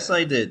 Yes,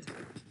 I did.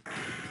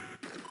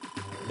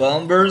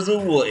 Bombers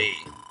away.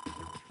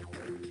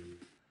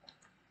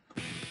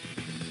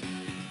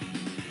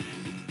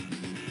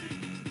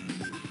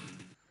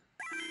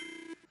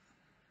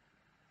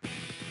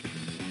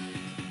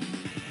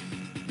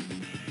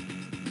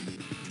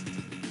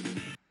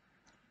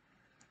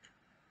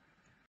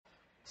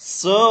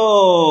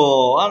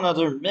 So,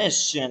 another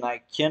mission.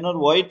 I cannot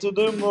wait to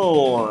do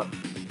more.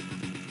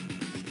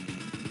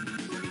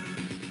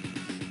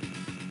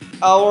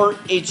 Our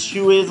HQ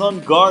is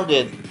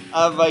unguarded.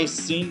 Have I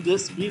seen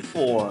this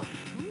before?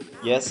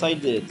 Yes, I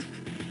did.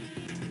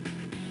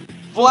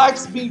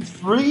 Flax been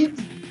freed?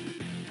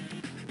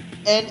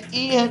 And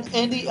E and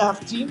Andy have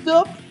teamed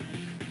up?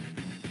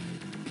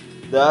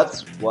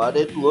 That's what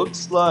it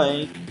looks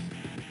like.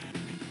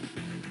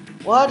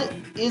 What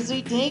is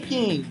he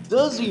thinking?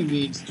 Does he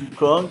mean to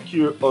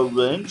conquer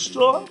Orange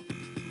Star?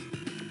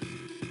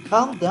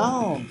 Calm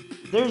down.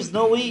 There's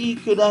no way he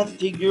could have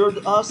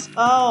figured us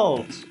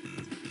out.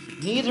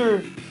 Neither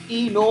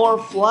he nor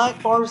Flag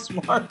are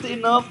smart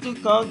enough to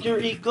conquer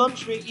a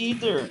country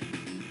either.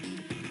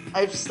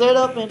 I've set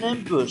up an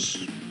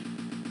ambush.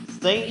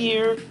 Stay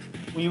here.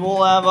 We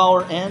will have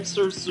our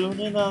answer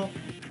soon enough.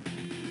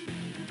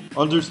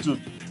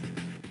 Understood.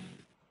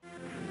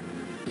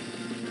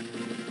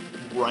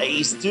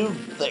 Race to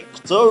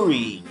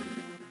victory.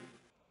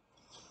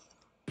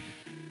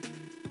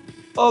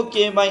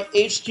 Okay, my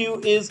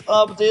HQ is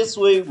up this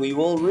way. We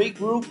will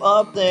regroup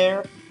up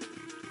there.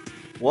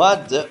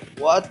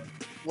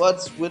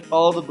 What's with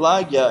all the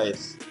black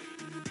guys?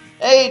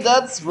 Hey,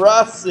 that's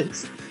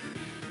racist.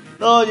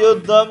 No, you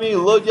dummy,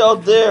 look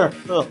out there.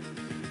 Oh,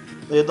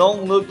 they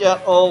don't look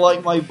at all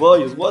like my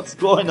boys. What's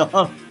going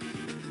on?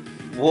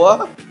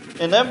 What?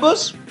 An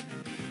ambush?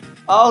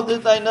 How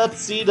did I not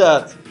see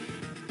that?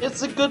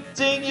 It's a good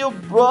thing you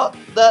brought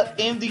that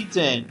empty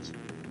tank.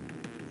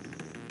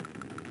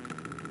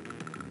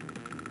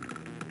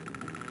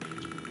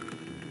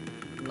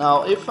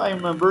 Now, if I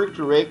remember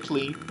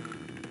correctly,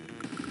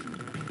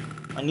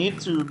 I need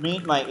to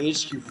meet my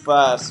HQ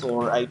fast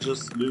or I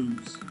just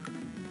lose.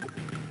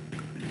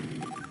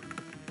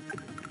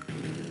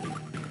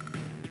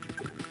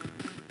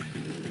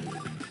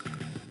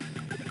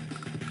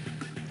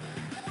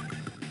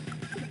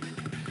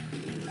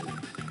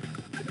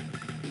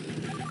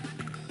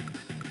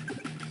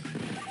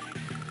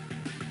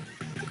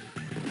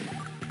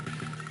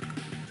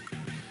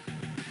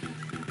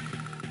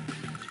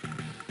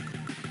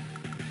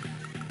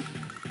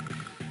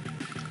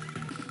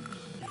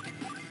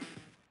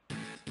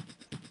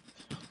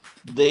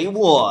 They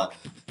won.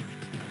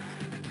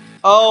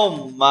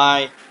 Oh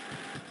my.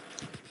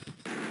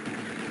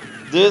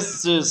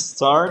 This is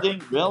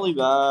starting really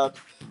bad.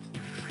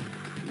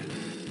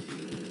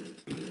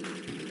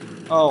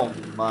 Oh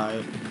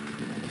my.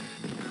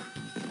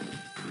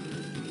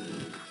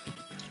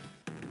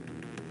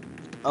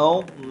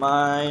 Oh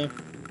my.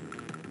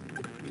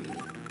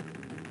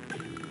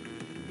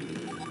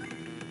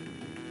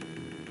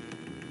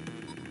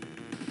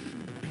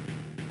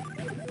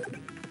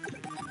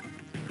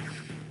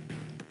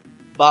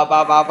 Bow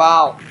bow bow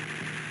bow.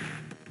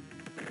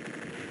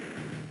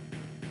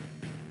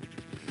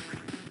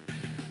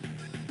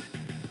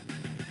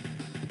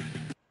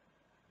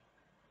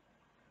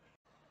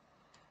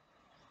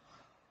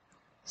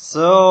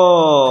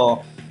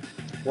 So,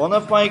 one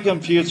of my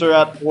computer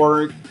at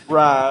work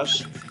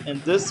crashed and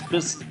this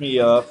pissed me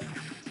off.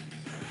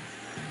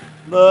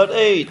 But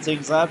hey,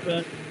 things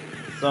happen.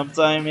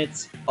 Sometimes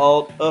it's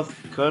out of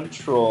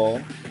control.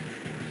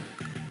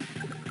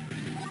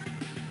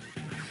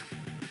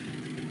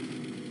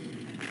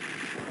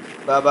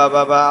 Bow bow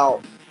bow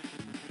bow.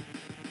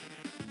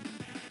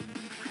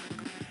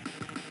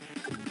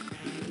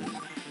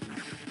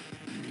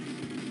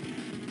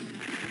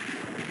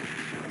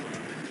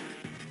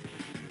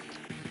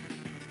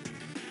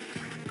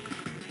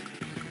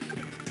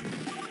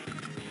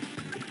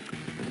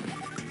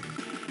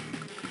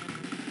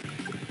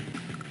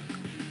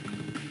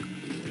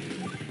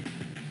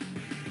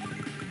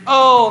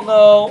 Oh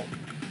no!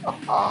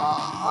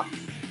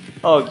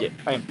 Okay,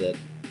 I'm dead.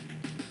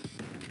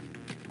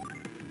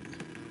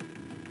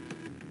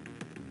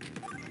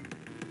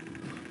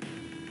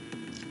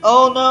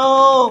 Oh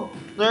no!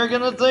 They're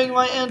gonna take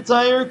my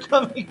entire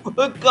comic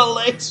book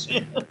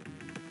collection!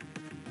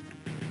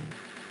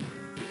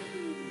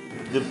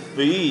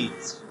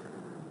 Defeat!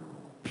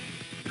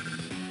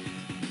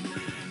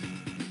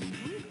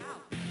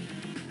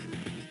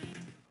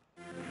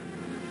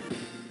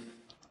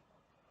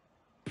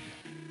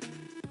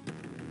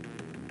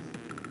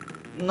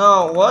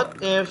 Now, what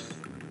if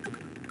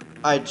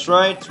I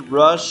try to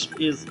rush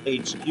his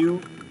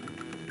HQ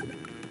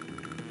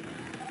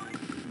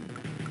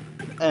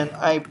and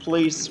I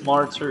play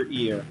smarter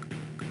here?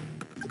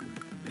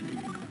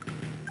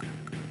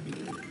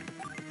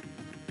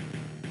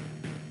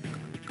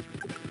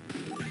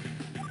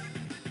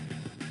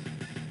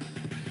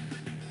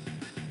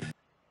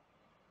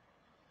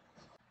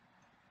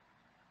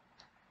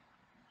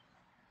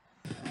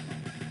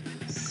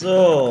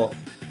 So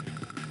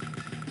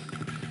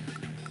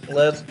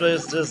let's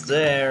place this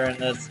there and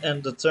let's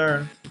end the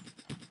turn.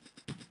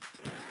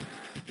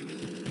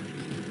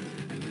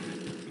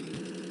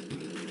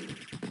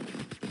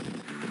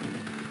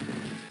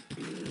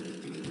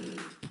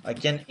 I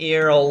can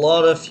hear a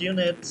lot of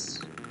units.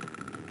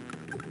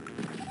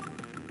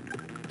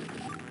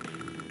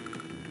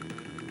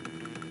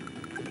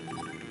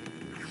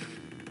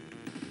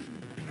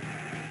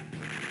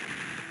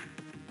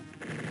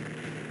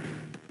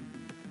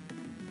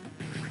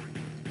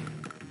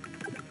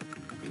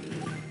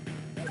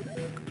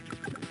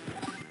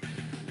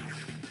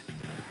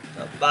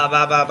 Bow,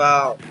 bow, bow,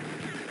 bow.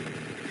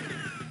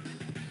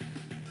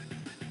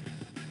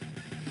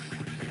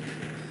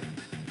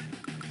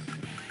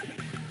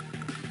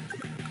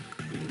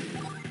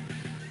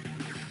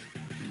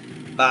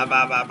 Bow,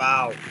 bow, bow,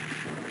 bow.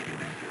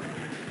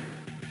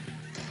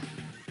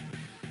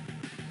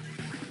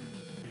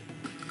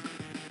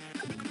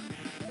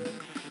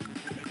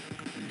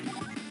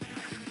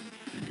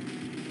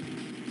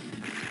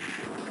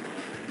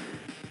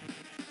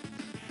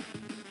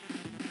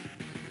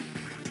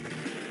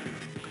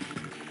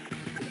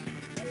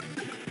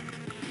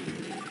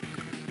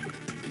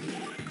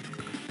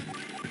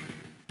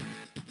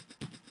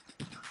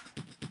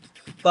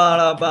 Ba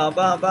da ba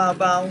ba ba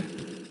ba.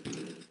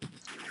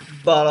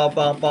 Ba da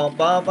ba ba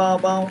ba ba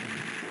ba.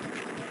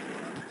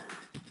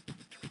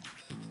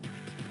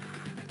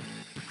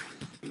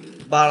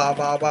 Ba da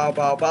ba ba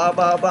ba ba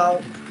ba ba.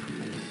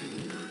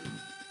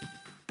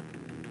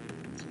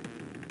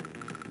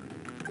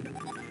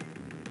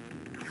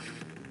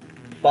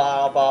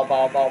 Ba ba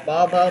ba ba ba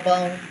ba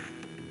ba.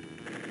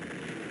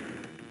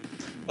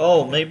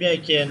 Oh, maybe I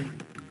can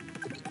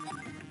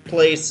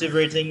place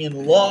everything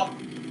in lock.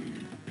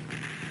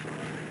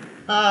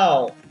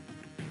 How?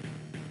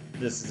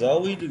 This is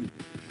all we do.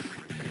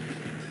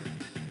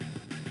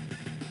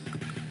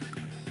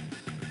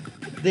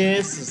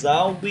 This is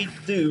all we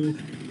do.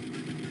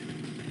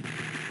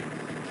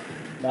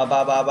 Bow,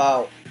 bow, bow,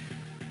 bow.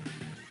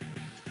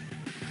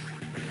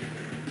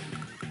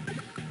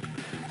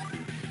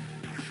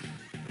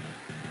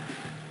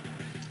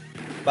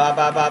 Bow,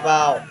 bow, bow,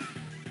 bow.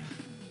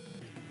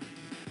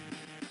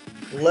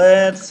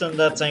 Let's send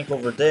that tank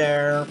over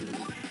there.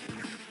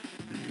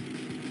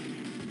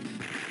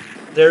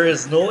 There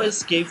is no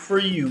escape for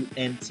you,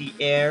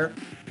 anti-air.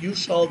 You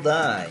shall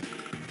die.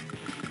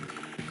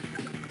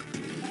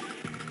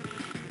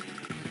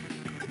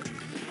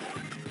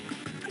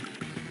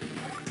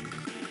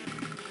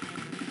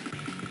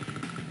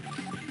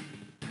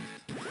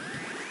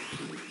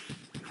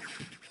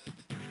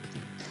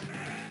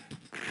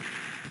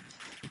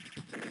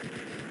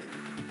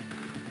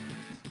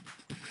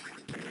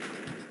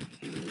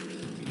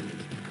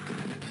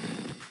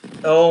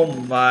 Oh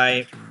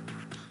my.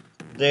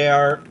 They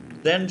are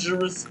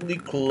dangerously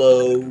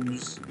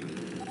close.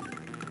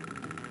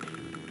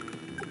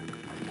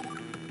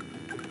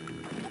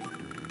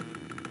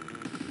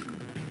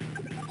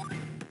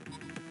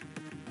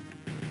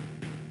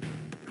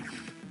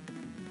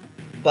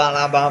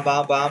 Bam, bam,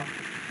 bam, bam.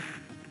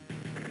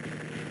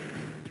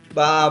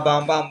 Bam,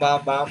 bam, bam,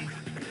 bam, bam.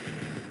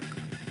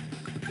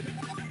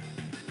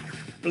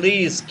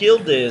 Please kill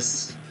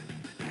this.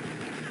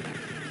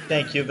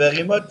 Thank you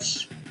very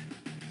much.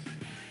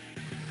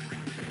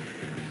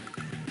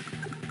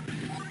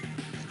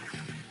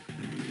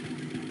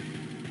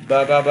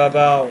 Bow, bow, bow,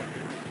 bow.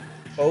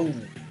 Oh.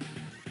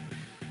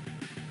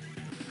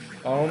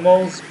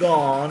 Almost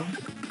gone.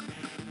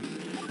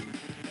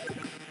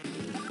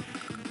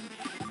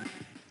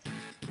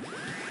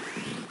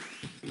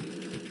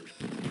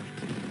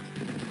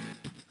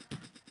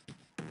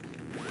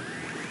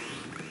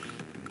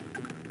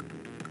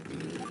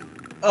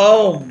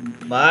 Oh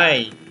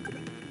my.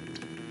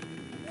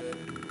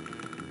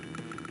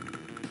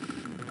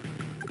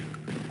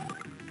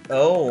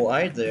 Oh,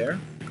 hi there.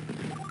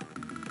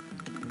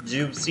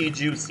 Juicy,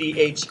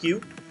 juicy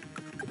HQ.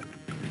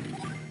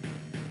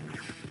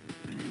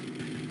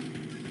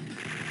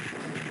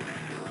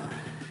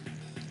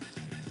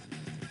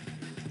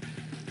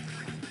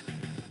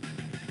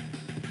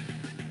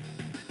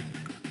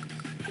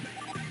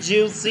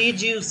 Juicy,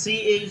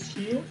 juicy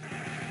HQ.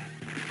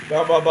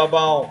 Bow, bow, bow,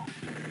 bow.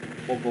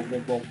 Boom, boom,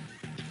 boom, boom.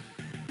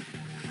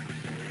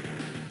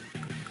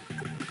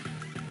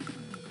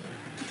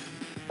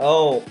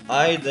 Oh,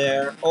 hi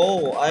there.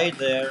 Oh, hi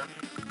there.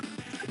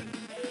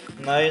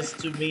 Nice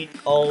to meet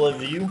all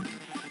of you.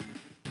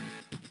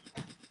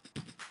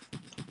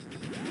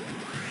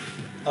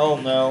 Oh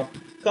no.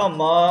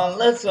 Come on,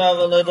 let's have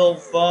a little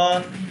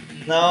fun.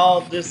 Now,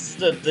 this is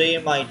the day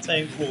my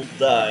tank will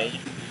die.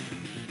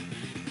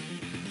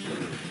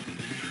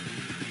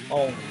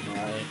 Oh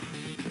my.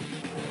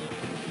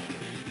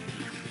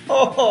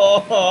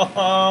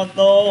 Oh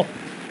no.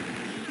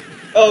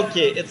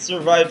 Okay, it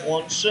survived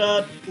one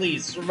shot.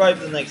 Please survive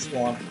the next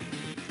one.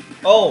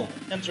 Oh,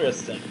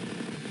 interesting.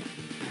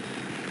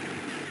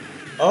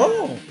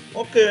 Oh,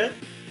 okay.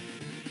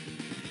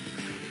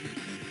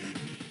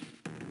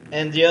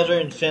 And the other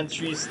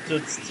infantry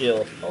stood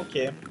still.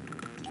 Okay.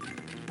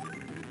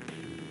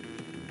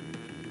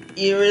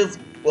 Here is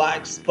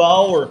Black's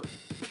power.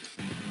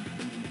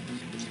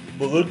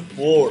 Brute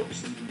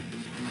force.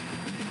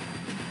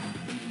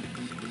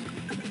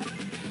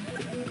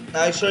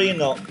 Actually,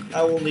 no.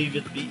 I will leave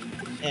it be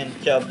and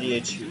cap the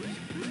HQ.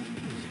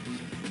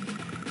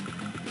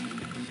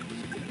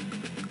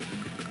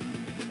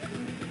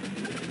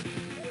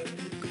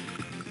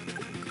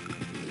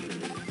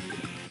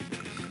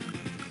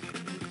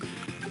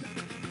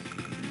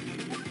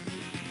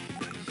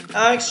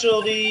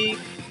 Actually,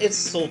 it's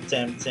so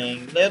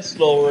tempting. Let's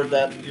lower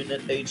that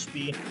unit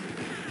HP.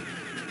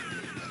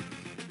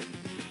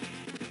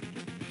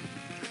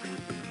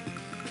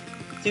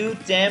 Too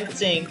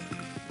tempting.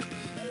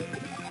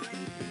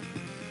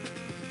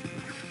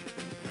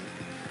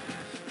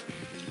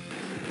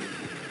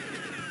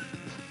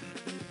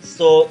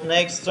 So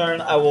next turn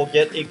I will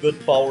get a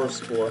good power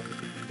score.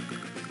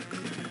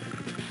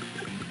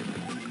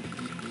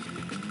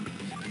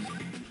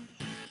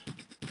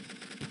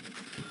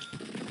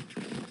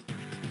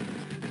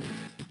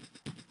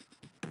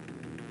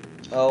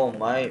 Oh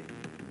my,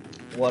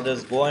 what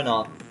is going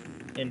on?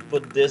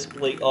 Input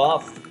display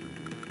off.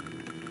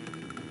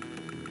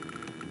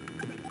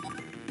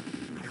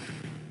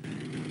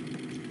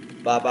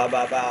 Ba ba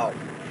ba bow.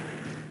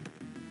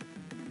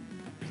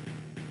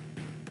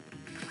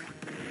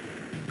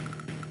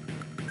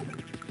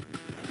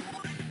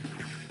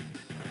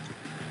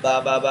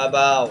 Ba ba ba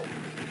bow.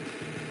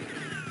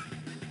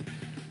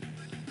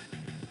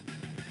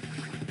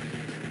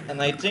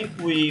 And I think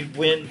we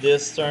win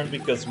this turn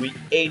because we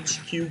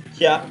HQ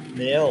cap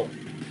nail.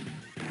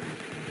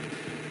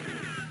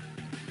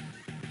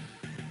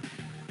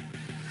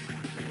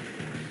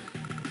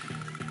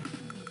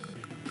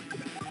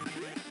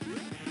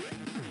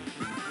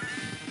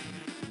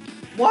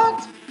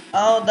 What?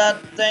 How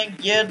that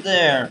tank get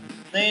there?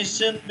 They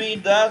shouldn't be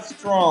that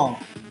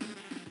strong.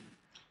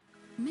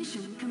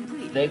 Mission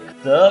complete.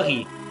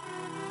 Victory.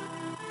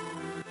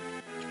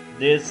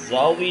 This is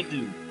all we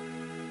do.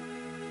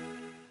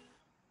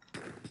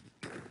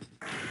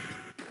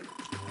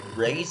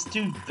 Race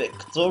to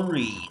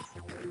victory.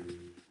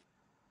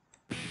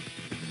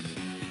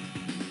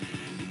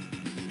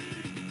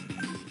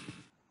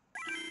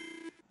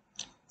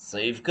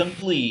 Save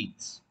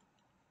complete.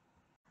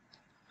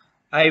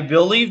 I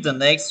believe the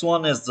next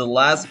one is the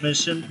last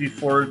mission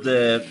before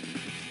the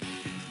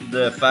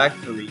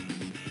factory.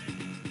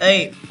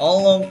 Hey, how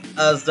long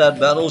has that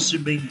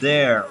battleship been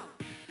there?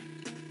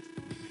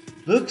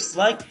 Looks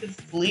like the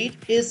fleet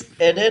is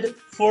headed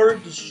for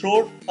the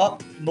shore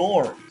up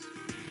north.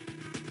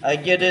 I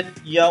get it,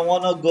 y'all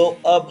wanna go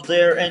up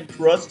there and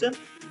crush them?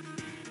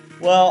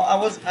 Well, I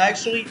was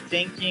actually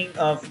thinking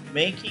of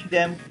making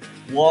them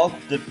walk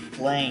the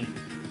plank.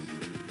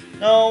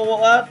 No,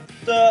 what?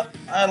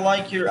 I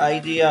like your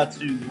idea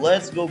too.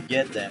 Let's go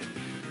get them.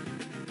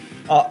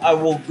 I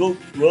will go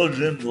crush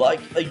them like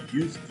I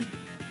used to.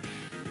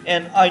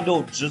 And I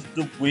know just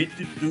the way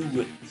to do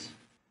it.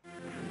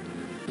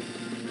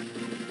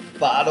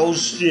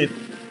 Battleship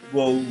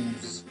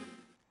Rose.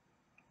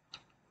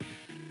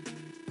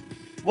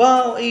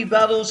 Wow, a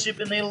battleship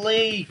in a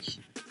lake!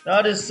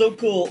 That is so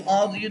cool.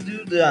 How do you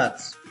do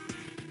that?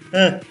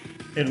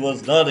 It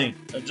was nothing.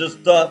 I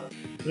just thought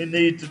we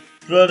need to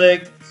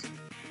protect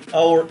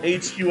our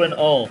HQ and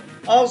all.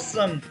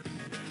 Awesome!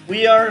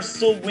 We are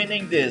so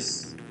winning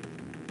this.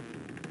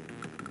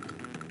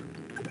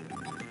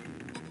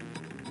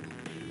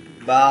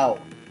 Wow.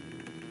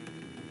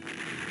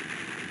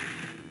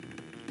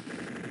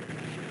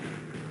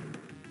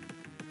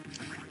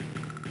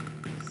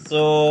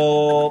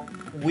 So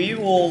we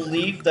will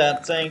leave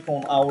that tank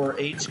on our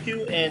HQ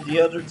and the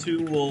other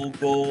two will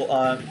go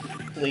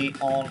play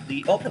on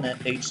the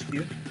opponent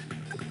HQ.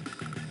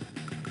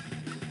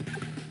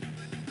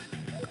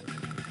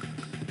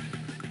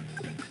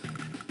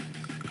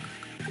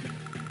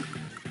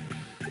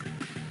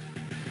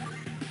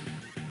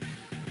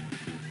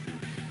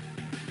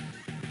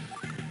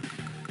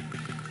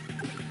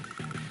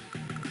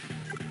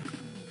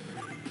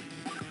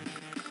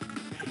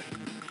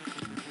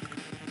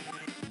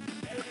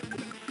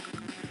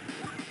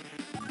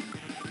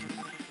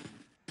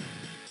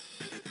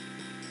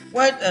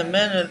 Wait a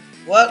minute.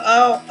 What?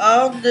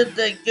 How did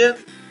they get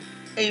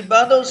a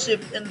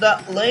battleship in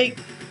that lake?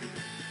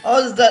 How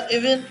is that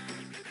even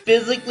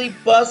physically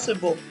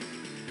possible?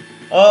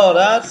 Oh,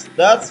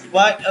 that's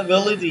fight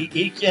ability.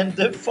 He can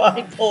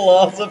defy the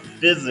laws of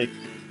physics.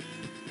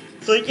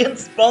 So he can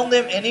spawn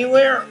them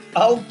anywhere?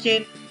 How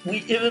can we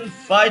even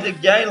fight a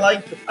guy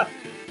like that?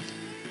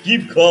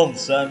 Keep calm,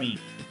 Sammy.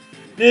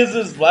 This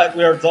is what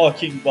we are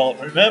talking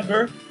about,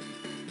 remember?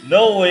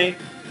 No way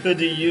could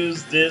he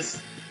use this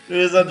to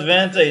his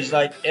advantage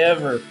like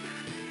ever.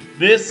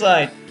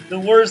 Besides, the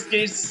worst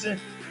case,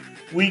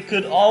 we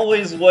could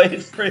always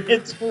wait for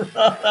it to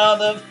run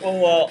out of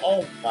fuel.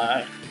 Oh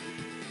my.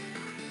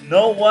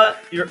 Know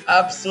what? You're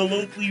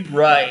absolutely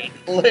right.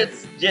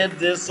 Let's get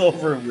this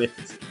over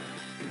with.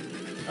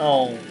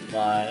 Oh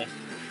my.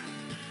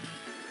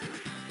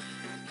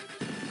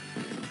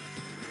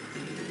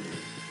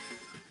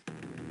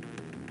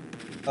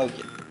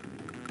 Okay.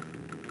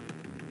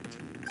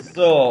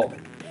 So,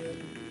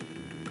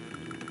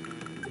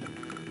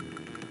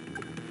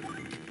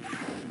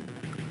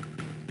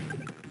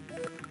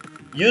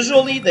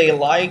 usually they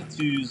like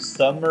to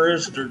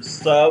submerge their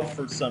sub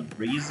for some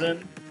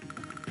reason.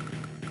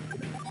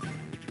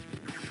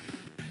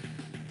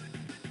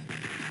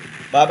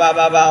 Bow, bow,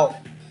 bow, bow.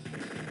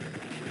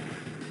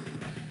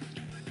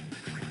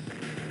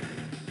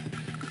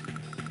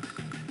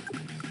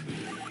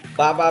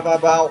 Bow, bow, bow,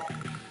 bow.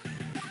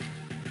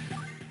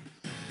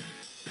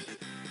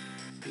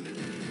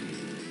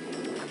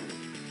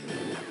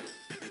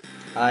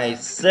 I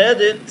said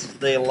it,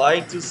 they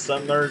like to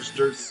submerge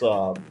their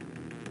sub.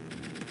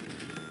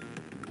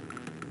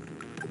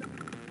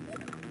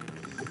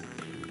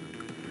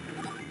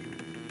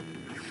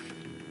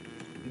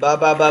 Bow,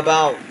 bow, bow,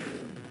 bow.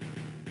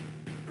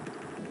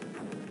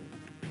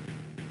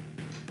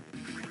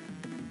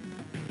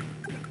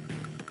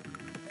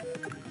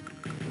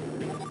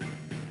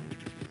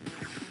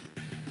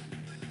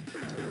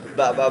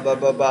 Bow, bow, bow,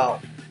 bow, bow.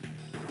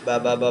 Bow,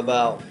 bow, bow,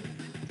 bow.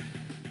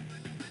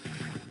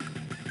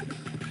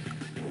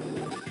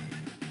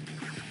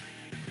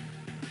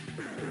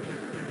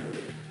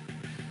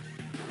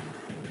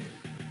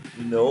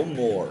 No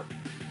more.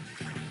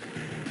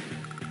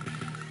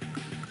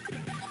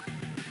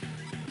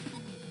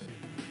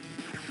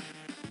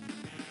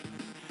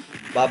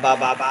 Bow, bow,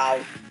 bow, bow.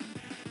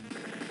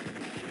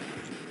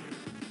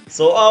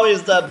 So how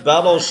is that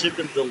battleship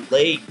in the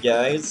lake,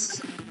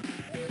 guys?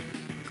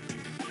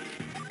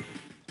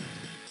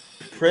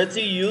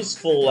 Pretty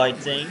useful, I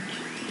think.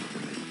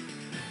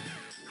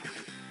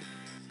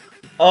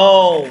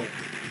 Oh,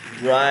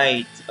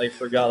 right. I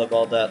forgot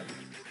about that.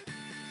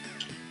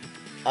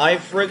 I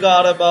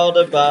forgot about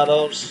the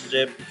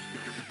battleship.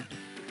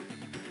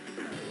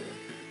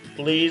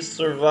 Please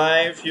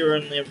survive. You're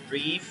in the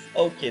reef.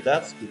 Okay,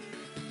 that's good.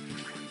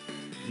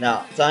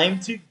 Now, time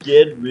to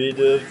get rid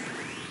of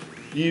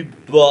the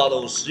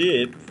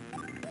battleship.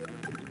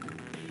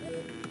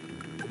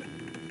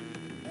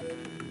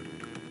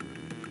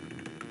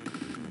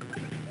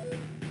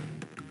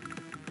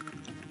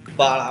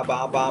 Ba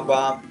ba ba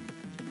ba.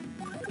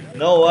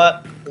 Know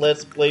what?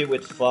 Let's play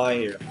with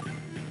fire.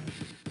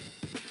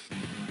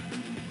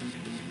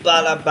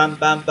 Ba bam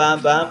bam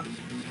bam bam.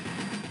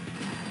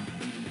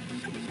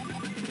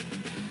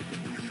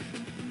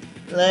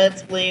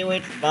 Let's play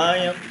with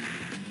fire.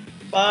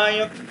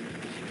 Fire.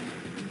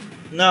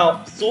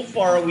 Now, so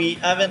far we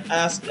haven't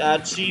asked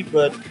Achi,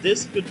 but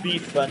this could be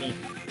funny.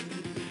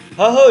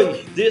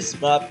 Ahoy! This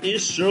map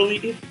is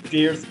surely a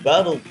fierce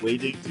battle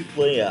waiting to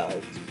play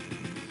out.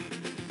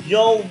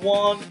 You'll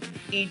want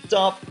a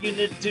top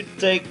unit to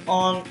take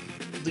on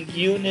the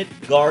unit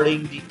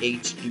guarding the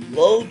HQ.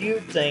 Load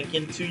your tank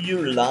into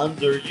your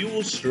lander, you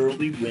will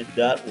surely win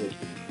that way.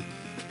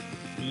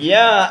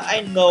 Yeah,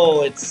 I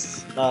know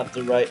it's not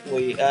the right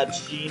way,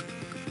 Achi.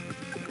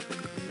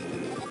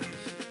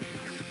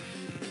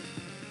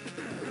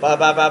 Bow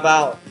bow bow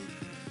bow.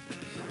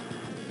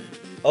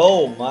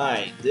 Oh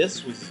my,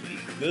 this was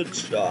a good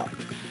shot.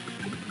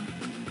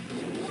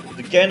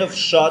 The kind of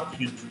shot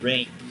you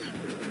drink.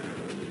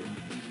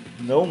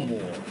 No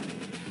more.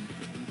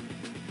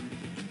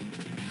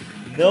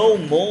 No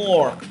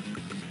more.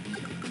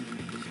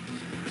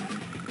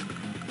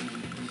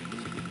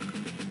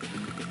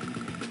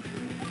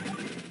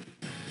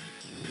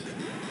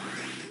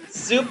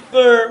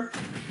 Super.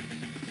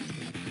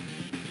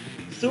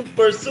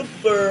 Super,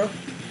 super.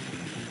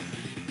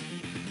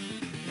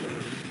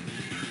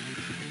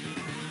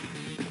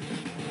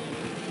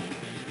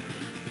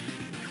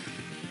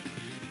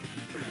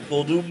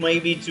 Will do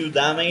maybe 2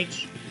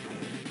 damage.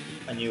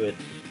 I knew it.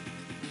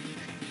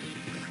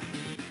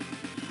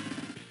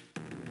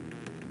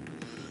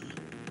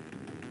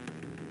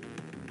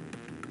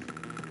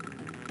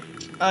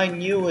 I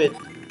knew it.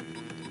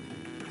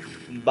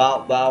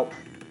 Bow bow.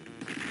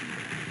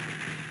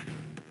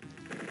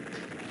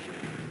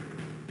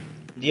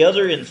 The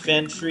other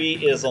infantry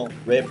is on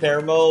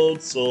repair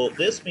mode, so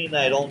this means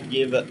I don't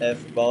give a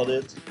F about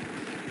it.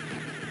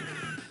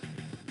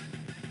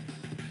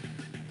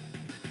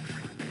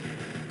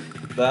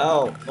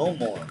 Bow, no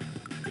more.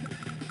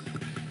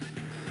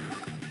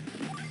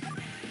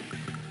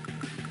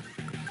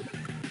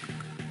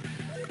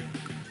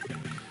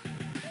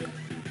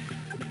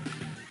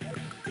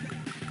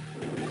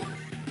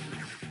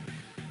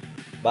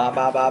 Bow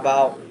bow bow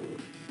bow.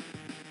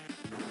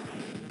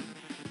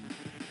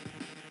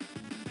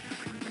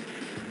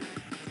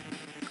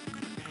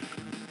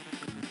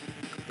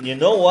 You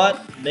know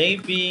what?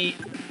 Maybe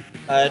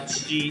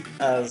Achi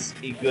has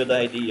a good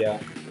idea.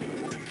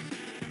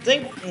 I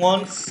think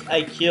once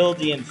I kill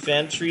the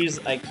infantries,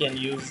 I can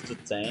use the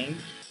tank.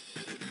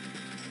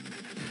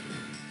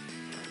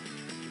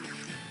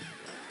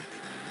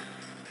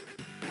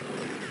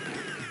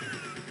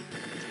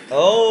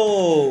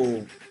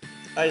 Oh,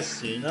 I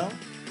see now.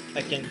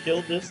 I can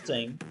kill this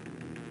thing.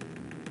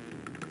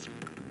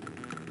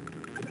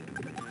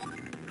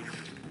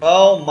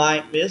 Oh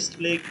my,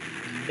 misclick,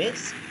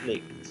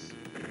 misclicked.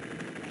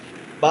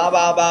 Bow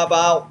bow bow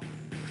bow.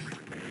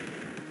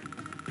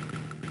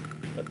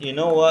 But You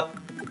know what?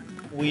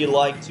 We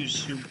like to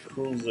shoot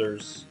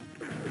cruisers.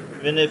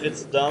 Even if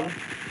it's dumb,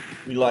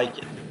 we like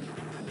it.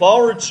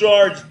 Power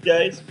charge,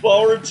 guys!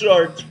 Power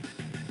charge!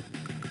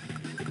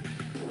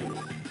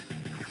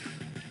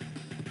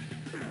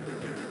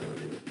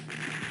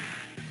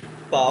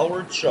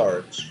 Power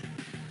charge.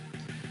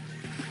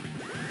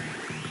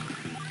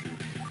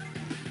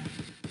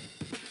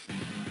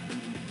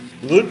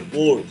 Good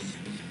force.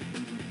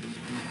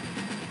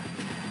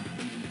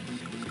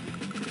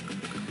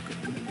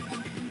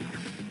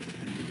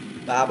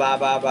 Bow, bow,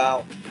 bow,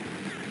 bow.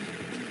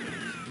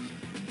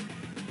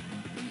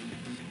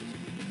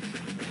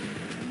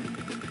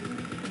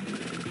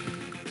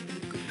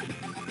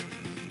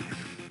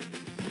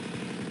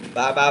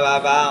 Bow, bow, bow,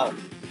 bow.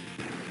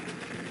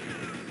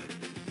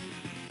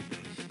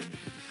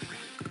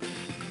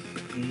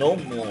 No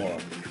more.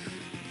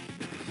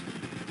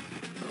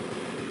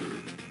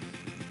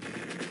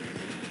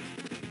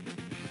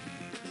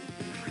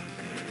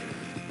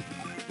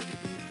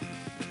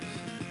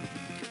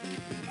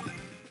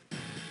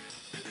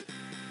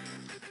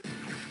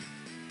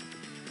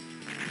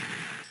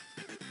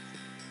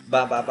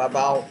 Bow, bow, bow,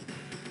 bow.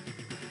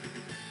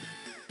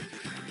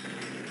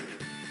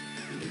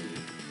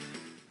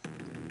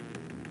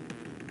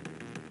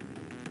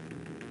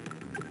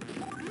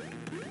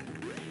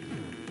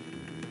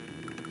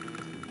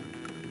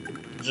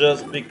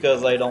 Just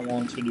because I don't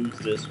want to lose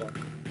this one.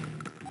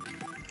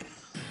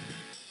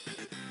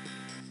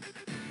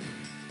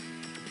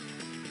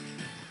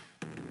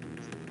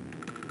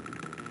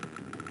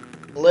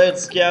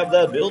 Let's cap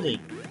that building.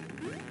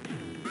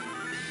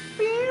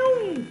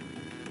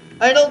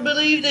 I don't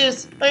believe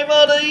this! I'm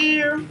out of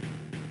here!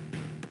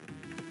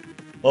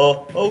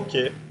 Oh,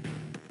 okay.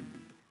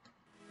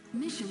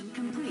 Mission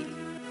complete.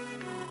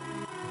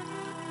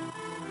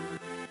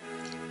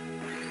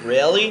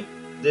 Really?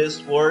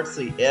 This works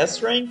the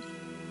S rank?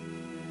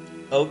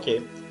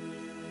 Okay.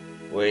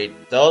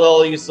 Wait,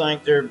 totally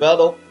sank their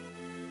battle.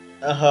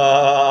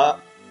 Uh,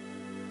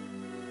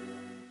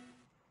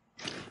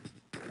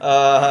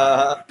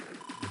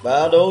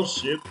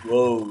 Battleship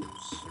Rose.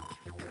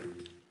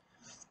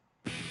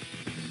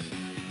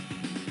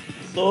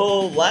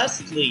 So,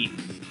 lastly,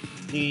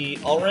 the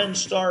Orange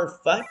Star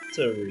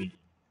Factory.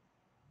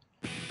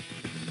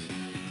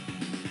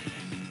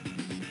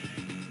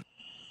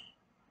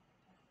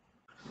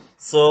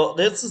 So,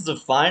 this is the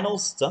final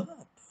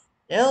stop.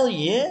 Hell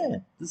yeah,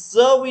 this is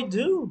all we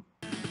do.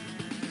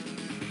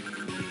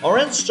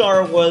 Orange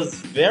Star was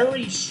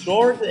very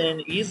short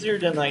and easier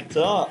than I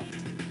thought.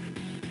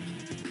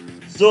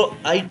 So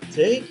I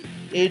think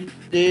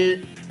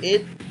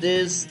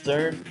this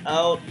turned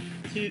out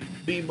to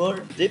be more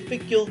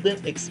difficult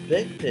than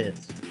expected.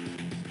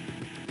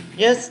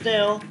 Yes,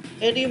 now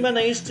Eddie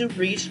managed to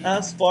reach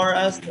as far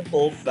as the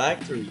old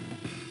factory.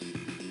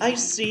 I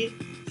see.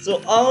 So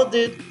how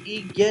did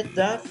he get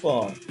that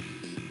far?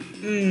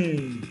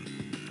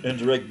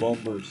 Indirect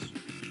bombers.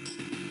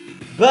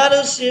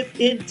 Battleship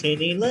in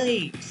Tiny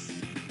Lakes.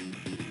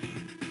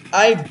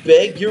 I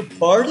beg your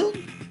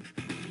pardon?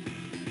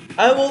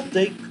 I will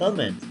take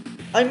comment.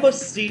 I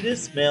must see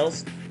this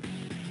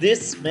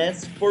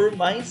mess for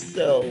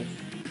myself.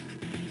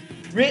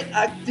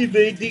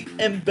 Reactivate the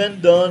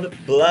abandoned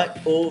black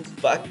hole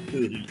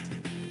factory.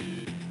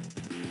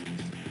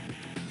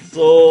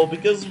 So,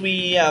 because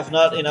we have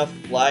not enough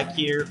flak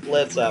here,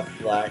 let's have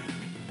flak.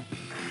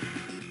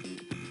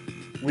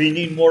 We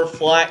need more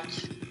flak.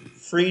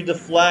 Free the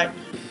flak.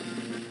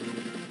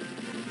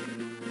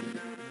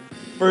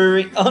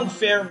 Very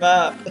unfair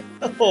map.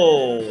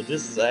 Oh,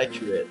 this is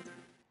accurate.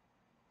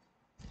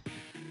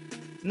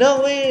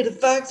 No way, the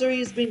factory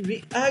has been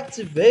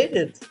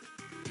reactivated.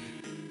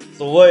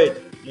 So wait,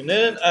 you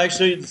didn't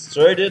actually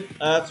destroy it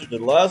after the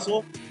last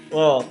one?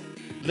 Well,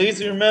 at least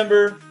you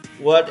remember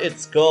what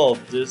it's called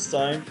this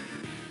time.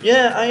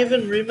 Yeah, I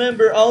even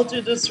remember how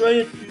to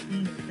destroy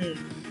it.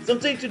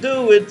 Something to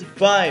do with the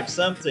pipe,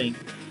 something.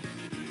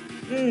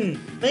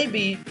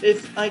 Maybe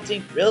if I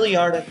think really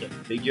hard I can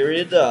figure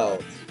it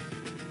out.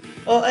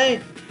 Oh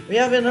hey, we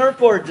have an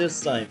airport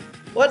this time.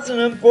 What's an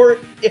airport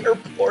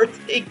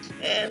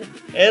again?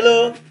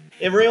 Hello?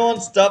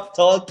 Everyone stop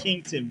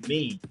talking to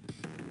me.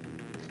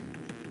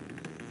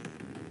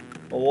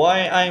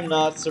 Why I'm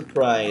not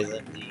surprised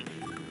indeed.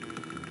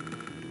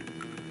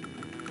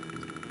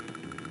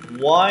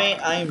 Why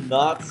I'm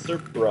not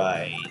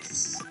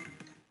surprised.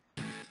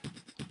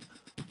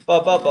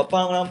 Ba ba ba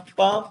bum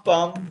bum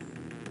bum.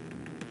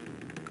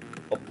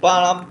 Ba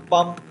bum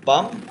bum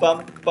bum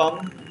bum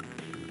bum.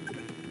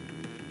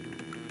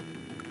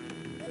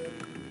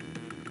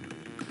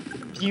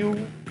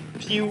 Pew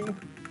pew.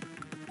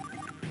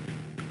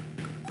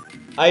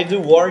 I do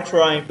war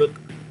crime, but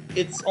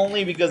it's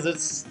only because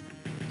it's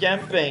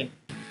campaign.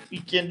 We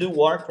can do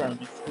war crime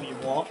if we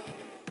want.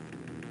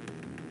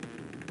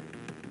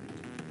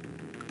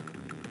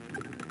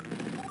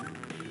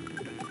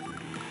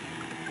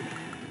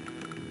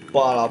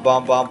 Ba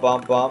bum bum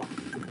bum bum.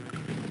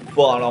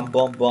 Ba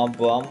bum bum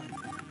bum.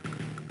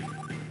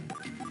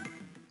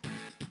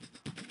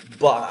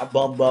 Ba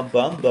bum bum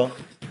bum bum.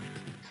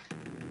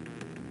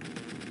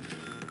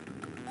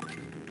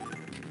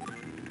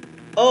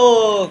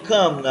 Oh,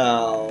 come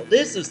now.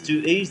 This is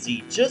too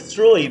easy. Just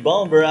throw a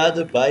bomber at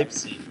the pipe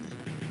seat.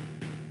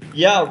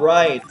 Yeah,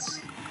 right.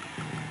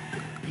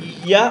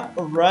 Yeah,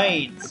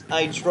 right.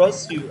 I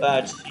trust you,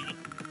 Archie.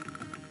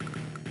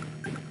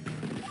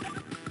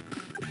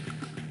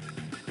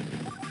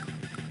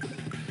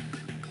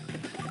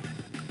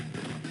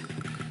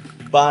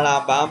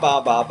 Ba bam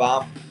bam bam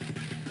bam.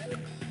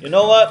 You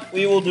know what?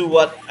 We will do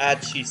what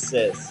Archie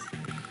says.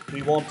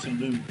 We want to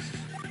lose.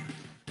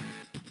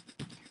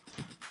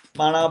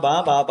 Ba ba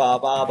ba ba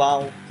ba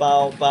ba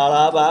ba ba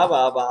ba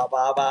ba ba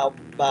ba ba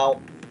ba.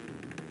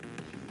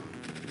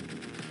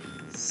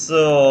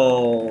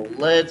 So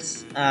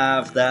let's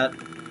have that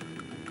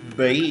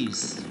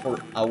base for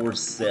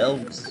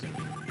ourselves.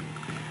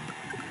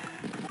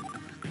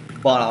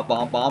 Ba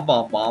ba ba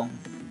ba ba.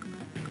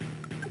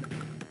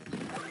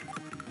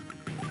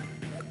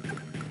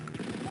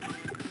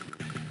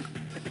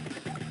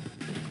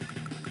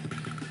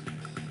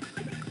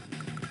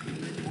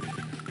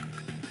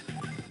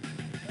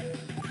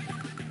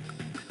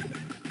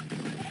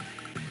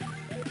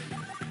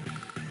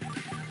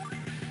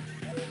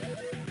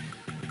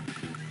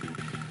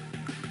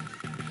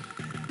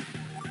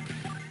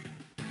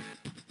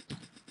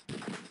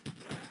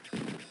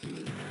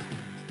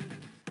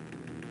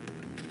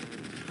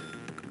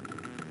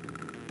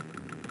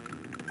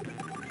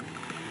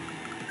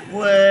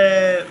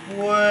 Wait.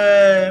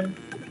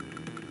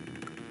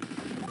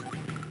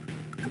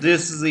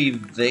 This is a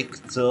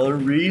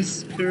victory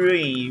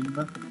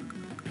scream.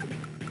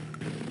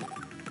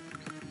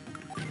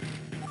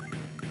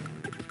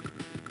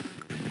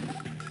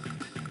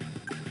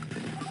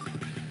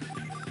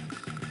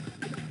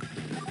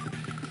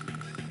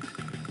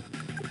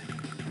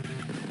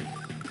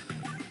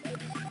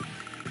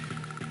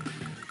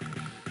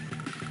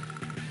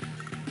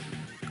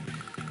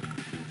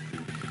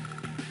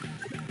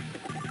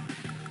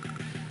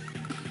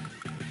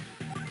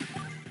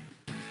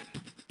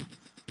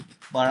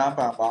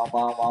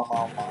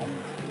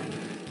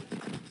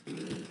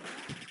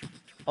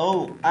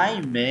 Oh,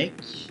 hi Mick.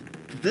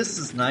 This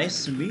is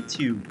nice to meet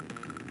you.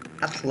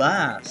 At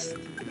last.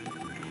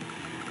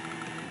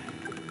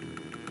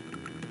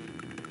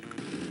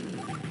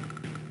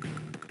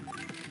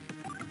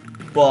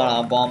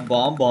 Bum bum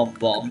bum bum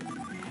bum.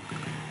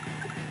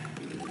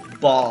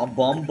 Bum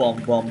bum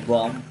bum bum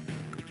bum.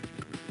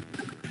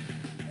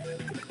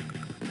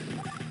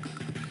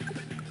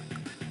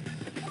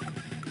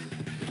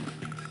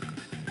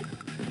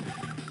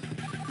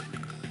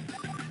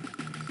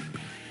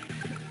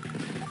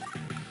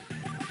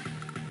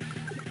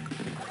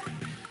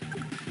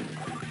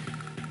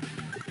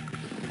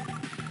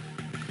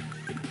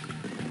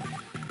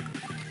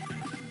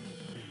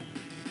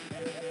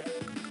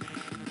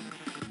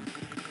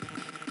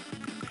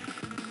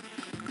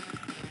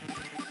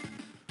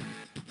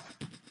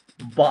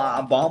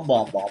 Bum bum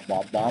bum bum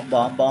bum bum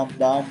bum bum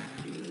bum.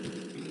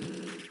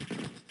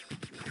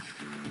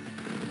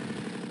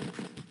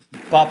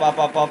 Pa pa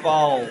pa pa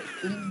pa.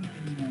 Ooh.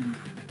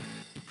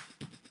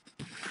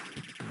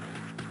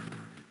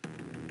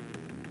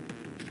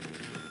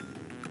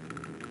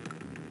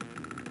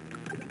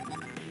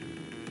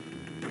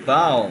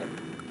 Bow.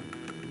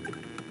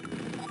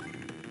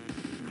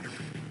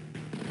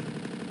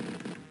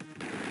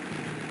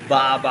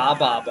 Ba ba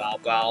ba ba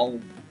bow.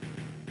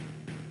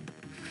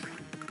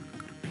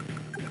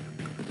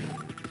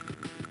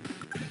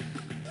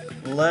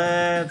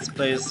 Let's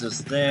place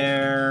this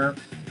there.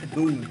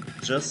 Boom,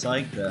 just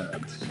like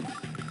that.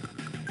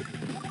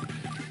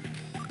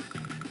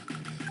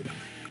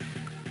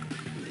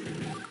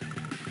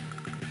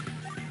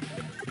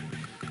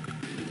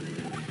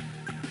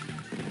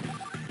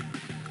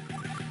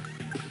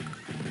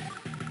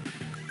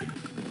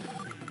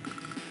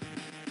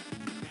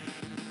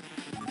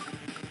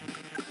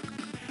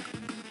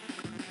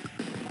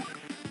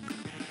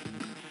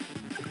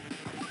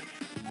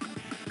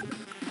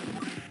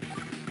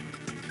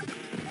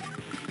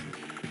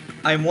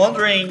 I'm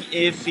wondering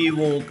if he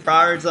will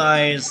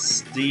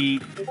prioritize the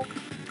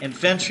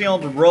infantry on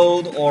the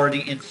road or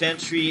the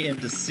infantry in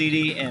the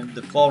city and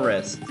the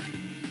forest.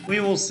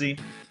 We will see.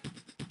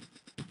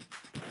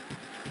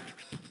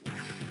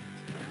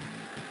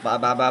 Ba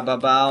ba ba ba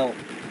bow.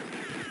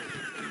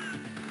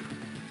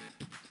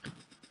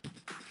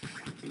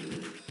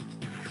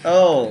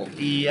 Oh,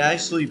 he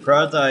actually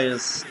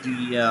prioritized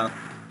the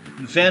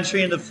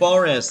infantry in the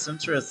forest.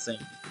 Interesting.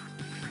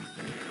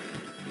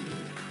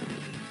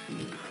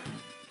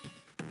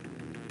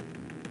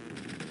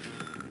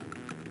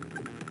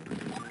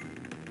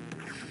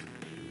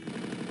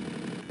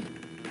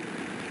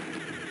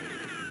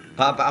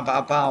 Pa pa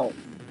pa pow.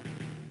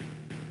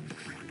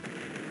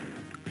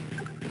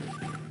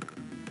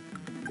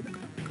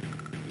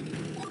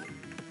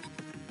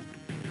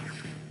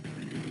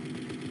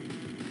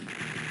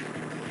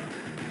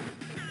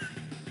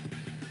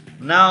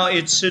 Now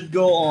it should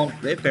go on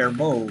repair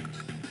mode.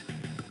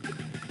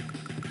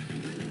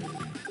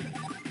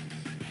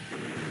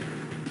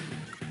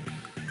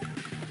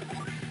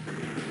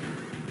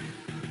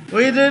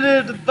 We did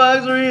it! The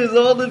factory is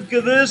all in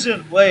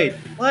condition! Wait,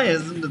 why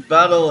isn't the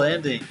battle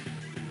ending?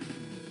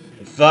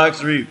 The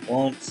factory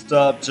won't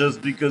stop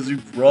just because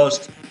you've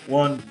rushed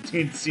one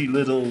teensy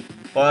little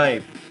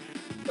pipe.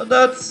 But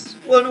that's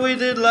what we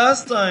did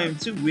last time.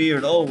 Too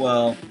weird. Oh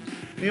well.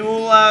 We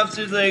will have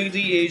to take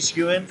the HQ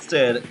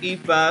instead.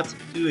 E-path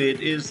to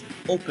it is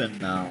open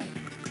now.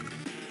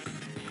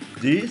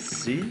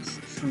 This is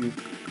true.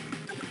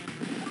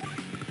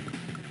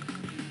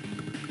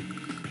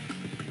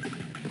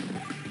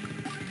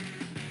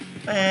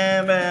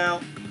 Now,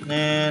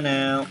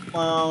 now,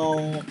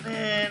 oh,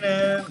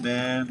 now,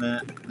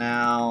 now,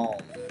 now.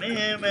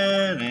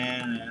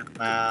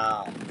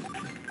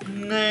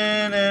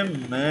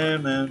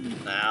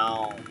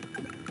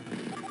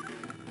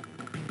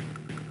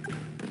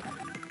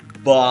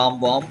 Bomb,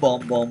 bomb,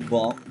 bomb, bomb,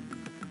 bomb.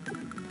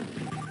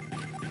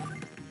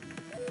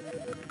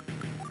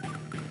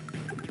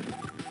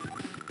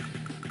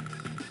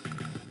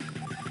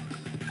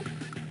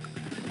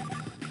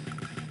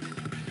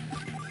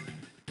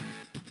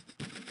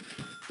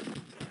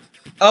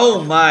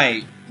 Oh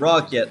my,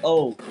 rocket.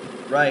 Oh,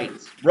 right,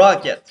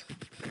 rocket.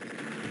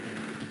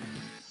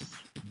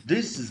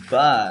 This is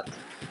bad.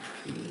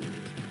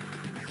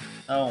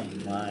 Oh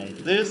my,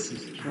 this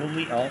is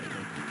truly awful.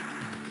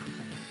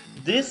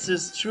 This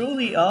is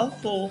truly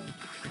awful.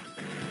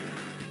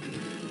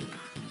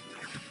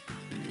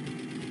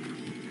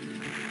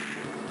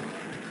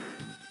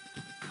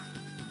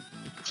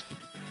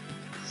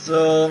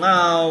 So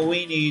now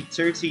we need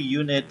 30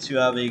 units to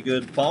have a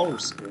good power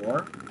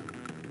score.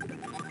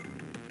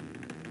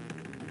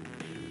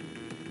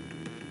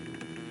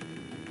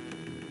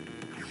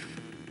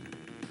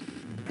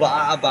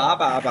 Ba ba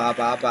ba ba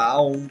ba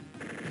ba.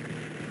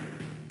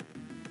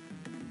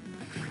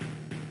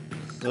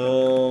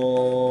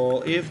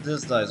 So if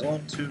this dies,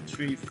 1, 2,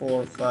 3,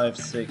 4, 5,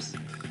 6.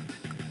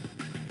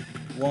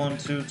 1,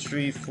 2,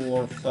 3,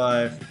 4,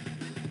 5.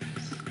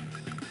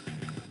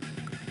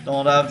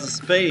 Don't have the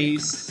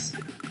space.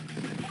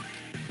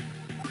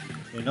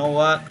 You know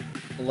what?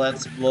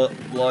 Let's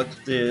block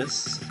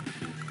this.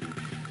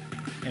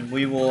 And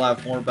we will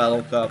have more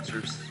battle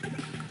copters.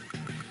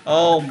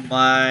 Oh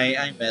my,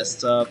 I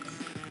messed up.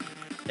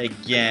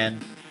 Again.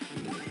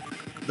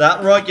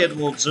 That rocket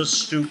will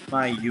just shoot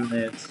my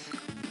units.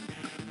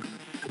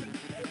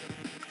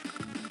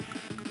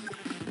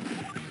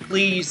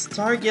 Please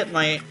target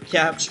my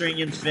capturing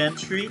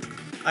infantry.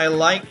 I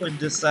like when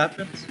this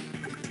happens.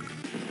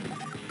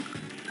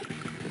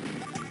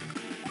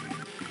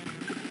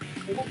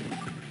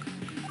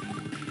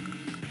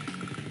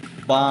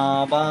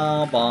 Ba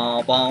ba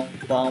ba ba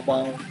ba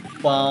ba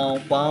ba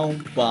ba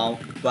ba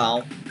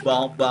ba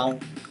ba ba.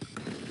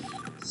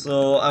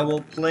 So I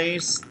will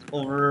place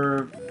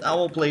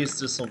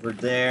this over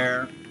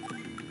there.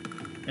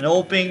 And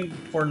hoping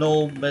for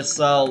no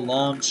missile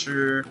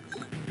launcher.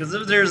 Because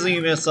if there's a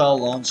missile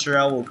launcher,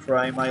 I will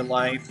cry my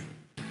life.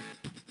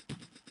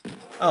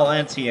 Oh,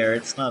 anti-air,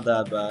 it's not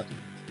that bad.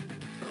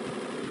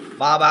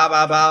 Ba ba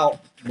ba ba.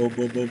 Boom,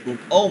 boom, boom, boom.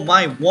 Oh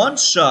my, one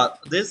shot!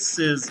 This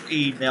is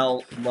a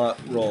nail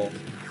roll.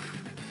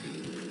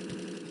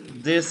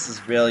 This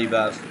is really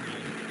bad for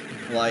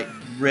me. Like,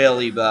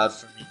 really bad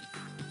for me.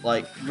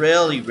 Like,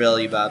 really,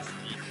 really bad for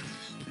me.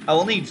 I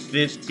will need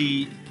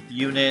 50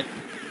 unit.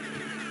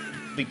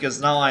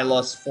 Because now I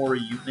lost 4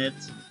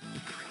 units.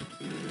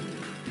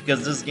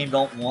 Because this game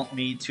don't want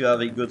me to have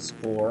a good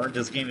score.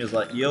 This game is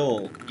like,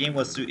 yo, the game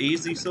was too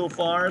easy so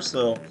far,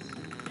 so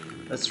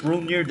let's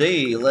ruin your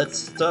day. Let's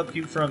stop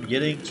you from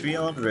getting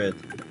 300.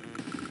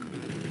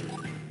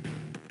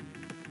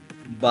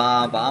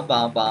 Ba ba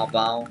ba ba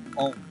ba.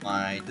 Oh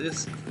my,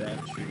 this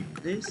infantry.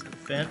 This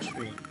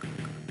infantry.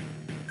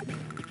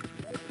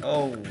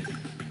 Oh.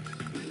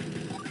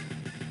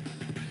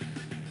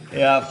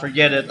 Yeah,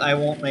 forget it. I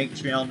won't make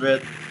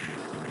 300.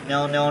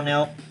 No, no,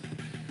 no.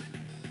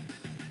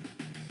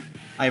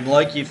 I'm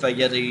lucky if I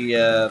get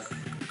a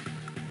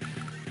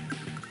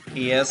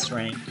ES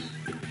rank.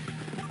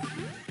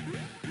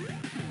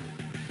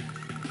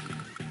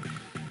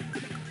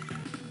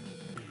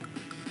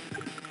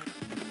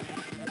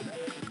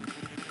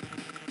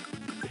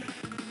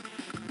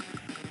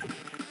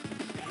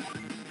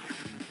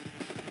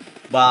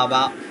 Ba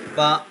ba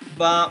ba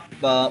ba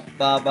ba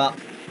ba ba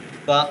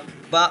ba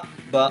ba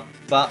ba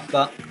ba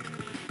ba.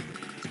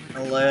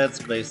 Let's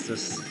place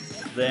this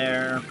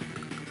there.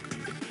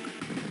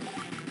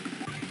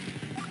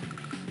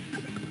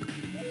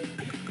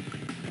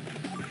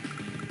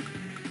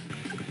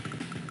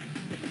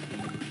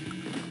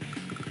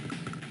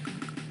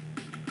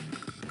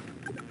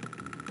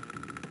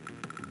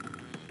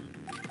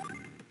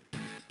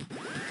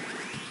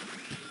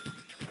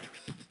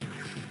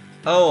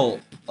 Oh,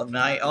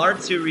 my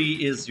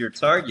artillery is your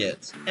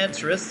target.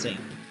 Interesting.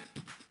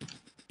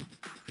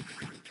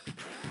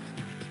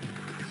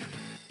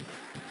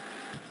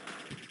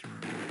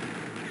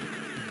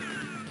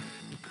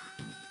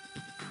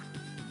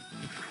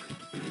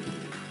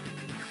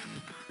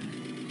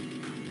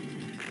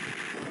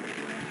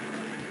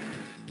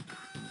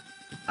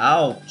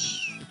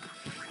 Ouch.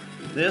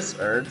 This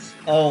hurts.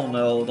 Oh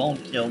no,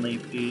 don't kill me,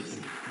 please.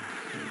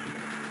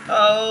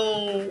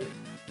 Oh,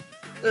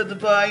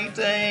 goodbye,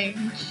 tank.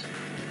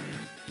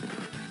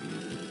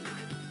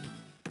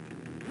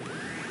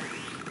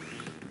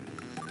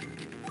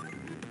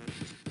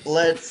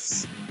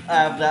 Let's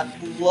have that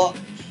luck.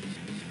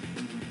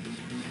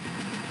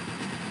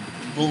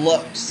 The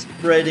luck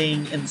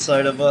spreading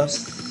inside of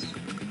us.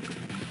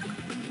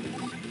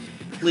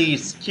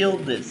 Please, kill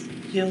this.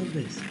 Kill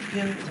this.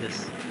 Kill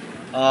this.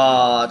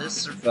 Ah, this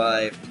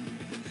survived.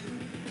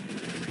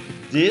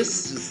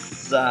 This is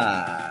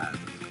sad.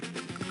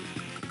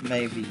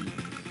 Maybe.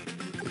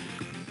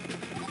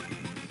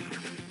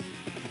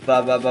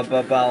 Ba ba ba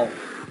ba ba.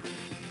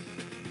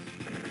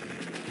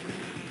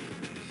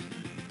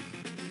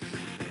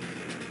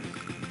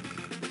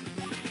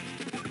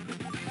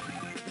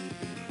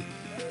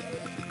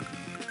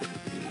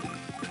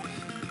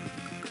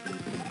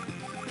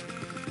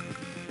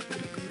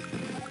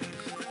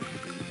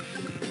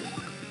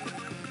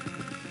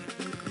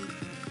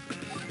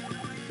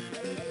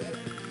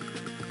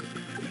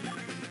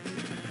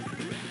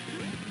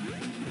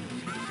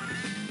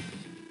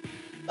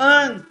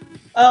 And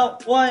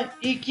why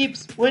he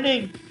keeps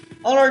winning?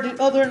 All are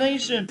the other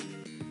nation.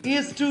 He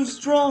is too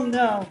strong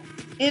now,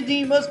 and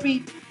he must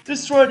be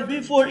destroyed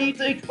before he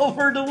takes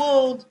over the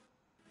world.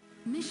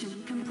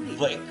 Mission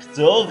complete.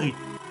 Victory.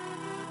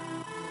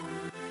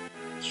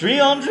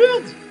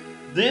 300?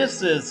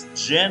 This is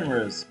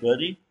generous,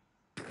 buddy.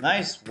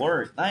 Nice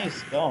work,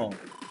 nice go.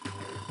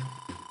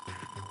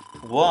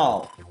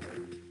 Wow.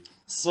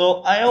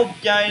 So I hope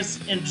guys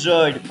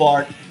enjoyed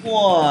part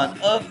 1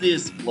 of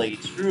this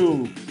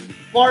playthrough.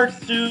 Part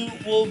 2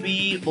 will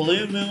be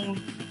Blue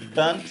Moon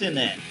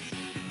Continent,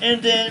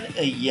 and then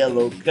a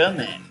yellow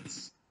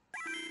comment.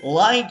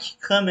 Like,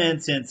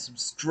 comment, and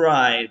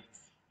subscribe.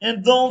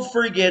 And don't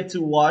forget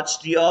to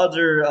watch the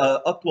other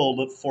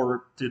upload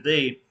for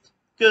today,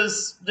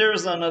 because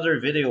there's another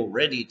video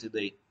ready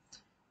today.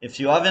 If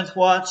you haven't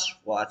watched,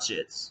 watch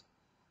it.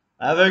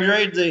 Have a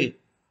great day.